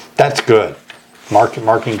 but that's good.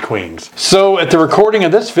 Marking queens. So at the recording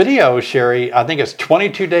of this video, Sheri, I think it's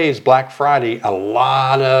 22 days Black Friday. A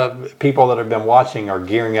lot of people that have been watching are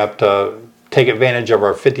gearing up to take advantage of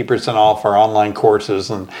our 50% off our online courses.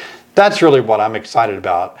 And that's really what I'm excited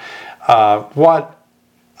about. What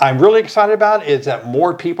I'm really excited about is that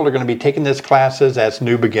more people are going to be taking these classes as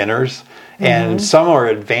new beginners. And some are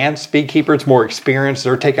advanced beekeepers, more experienced.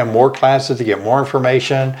 They're taking more classes to get more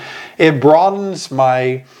information. It broadens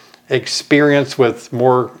my experience with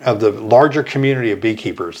more of the larger community of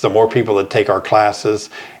beekeepers, the more people that take our classes,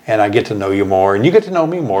 and I get to know you more, and you get to know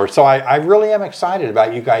me more. So I really am excited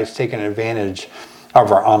about you guys taking advantage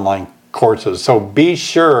of our online courses. So be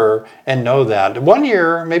sure and know that. One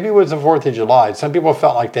year, maybe it was the 4th of July, some people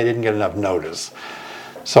felt like they didn't get enough notice.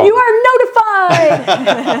 So you are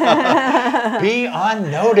notified! Be on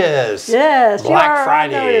notice. Yes, Black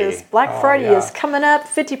Friday. On notice. Black Friday is coming up,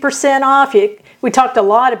 50% off. We talked a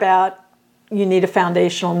lot about you need a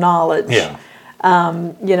foundational knowledge. Yeah.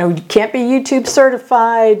 You can't be YouTube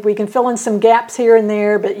certified. We can fill in some gaps here and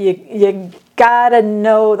there, but you gotta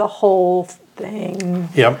know the whole thing.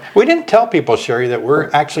 Yep. We didn't tell people, Sheri, that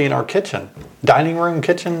we're actually in our dining room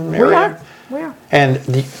kitchen area. We are. And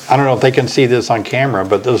I don't know if they can see this on camera,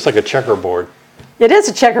 but it looks like a checkerboard. It is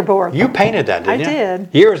a checkerboard. You painted that, didn't you? I did.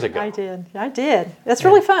 Years ago. I did. It's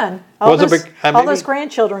really fun. All those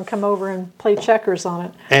grandchildren come over and play checkers on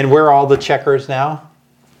it. And where are all the checkers now?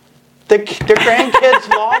 The grandkids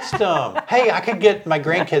lost them. Hey, I could get my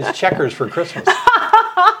grandkids checkers for Christmas.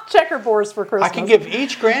 Checkerboards for Christmas. I can give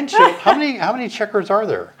each grandchild. How many checkers are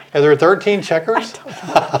there? Are there 13 checkers?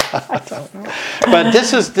 I don't know. But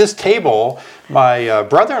this table, my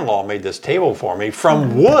brother-in-law made this table for me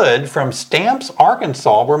from wood from Stamps,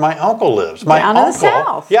 Arkansas, where my uncle lives. Down in the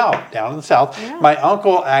south. Yeah, down in the south. Yeah. My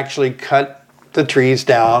uncle actually cut the trees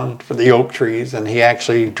down for the oak trees, and he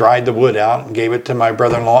actually dried the wood out and gave it to my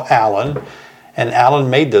brother-in-law, Alan. And Alan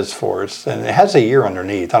made this for us, and it has a year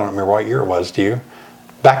underneath. I don't remember what year it was, do you?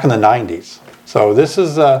 Back in the 90s. So this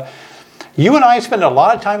is, you and I spend a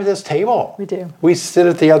lot of time at this table. We do. We sit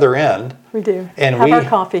at the other end. We do. And have our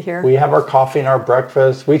coffee here. We have our coffee and our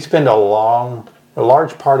breakfast. We spend a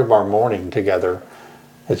large part of our morning together.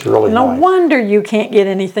 It's really No nice. wonder you can't get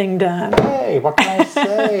anything done. Hey, what can I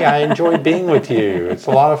say? I enjoy being with you. It's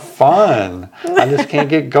a lot of fun. I just can't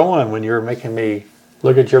get going when you're making me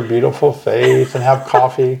look at your beautiful face and have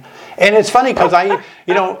coffee. And it's funny because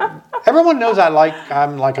everyone knows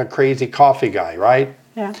I'm like a crazy coffee guy, right?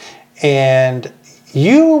 Yeah. And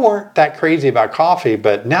you weren't that crazy about coffee,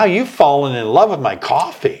 but now you've fallen in love with my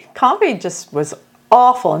coffee. Coffee just was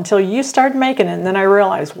awful until you started making it, and then I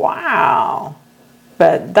realized, wow.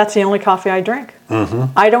 But that's the only coffee I drink.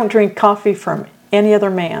 Mm-hmm. I don't drink coffee from any other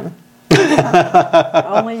man.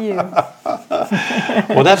 Only you.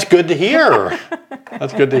 Well, that's good to hear.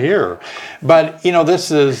 That's good to hear. But, this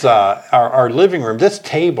is our living room. This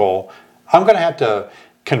table, I'm going to have to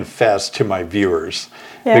confess to my viewers.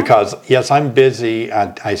 Yeah. Because, yes, I'm busy.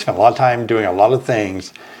 I spend a lot of time doing a lot of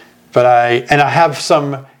things. But I have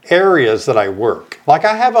some areas that I work. Like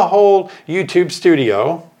I have a whole YouTube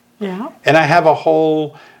studio. Yeah. And I have a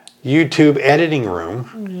whole YouTube editing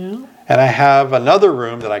room. Yeah. And I have another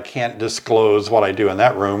room that I can't disclose what I do in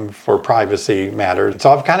that room for privacy matters.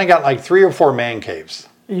 So I've kind of got like 3 or 4 man caves.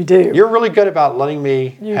 You do. You're really good about letting me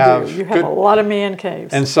have. You have a lot of man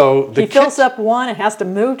caves. And so he fills up one and has to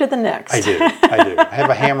move to the next. I do. I have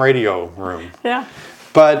a ham radio room. Yeah.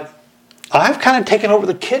 But I've kind of taken over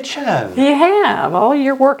the kitchen. You have. All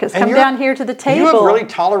your work has come down here to the table. You have really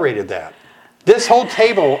tolerated that. This whole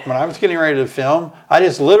table, when I was getting ready to film, I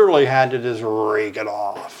just literally had to just rake it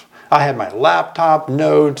off. I had my laptop,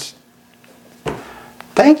 notes.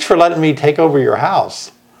 Thanks for letting me take over your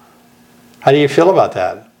house. How do you feel about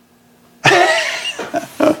that?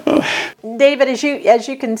 David, as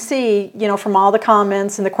you can see, from all the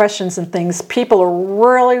comments and the questions and things, people are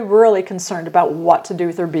really, really concerned about what to do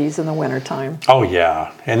with their bees in the wintertime. Oh,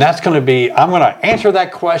 yeah. And that's going to be, I'm going to answer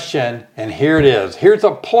that question, and here it is. Here's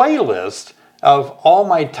a playlist of all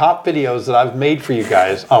my top videos that I've made for you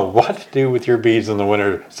guys on what to do with your bees in the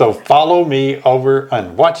winter. So follow me over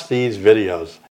and watch these videos.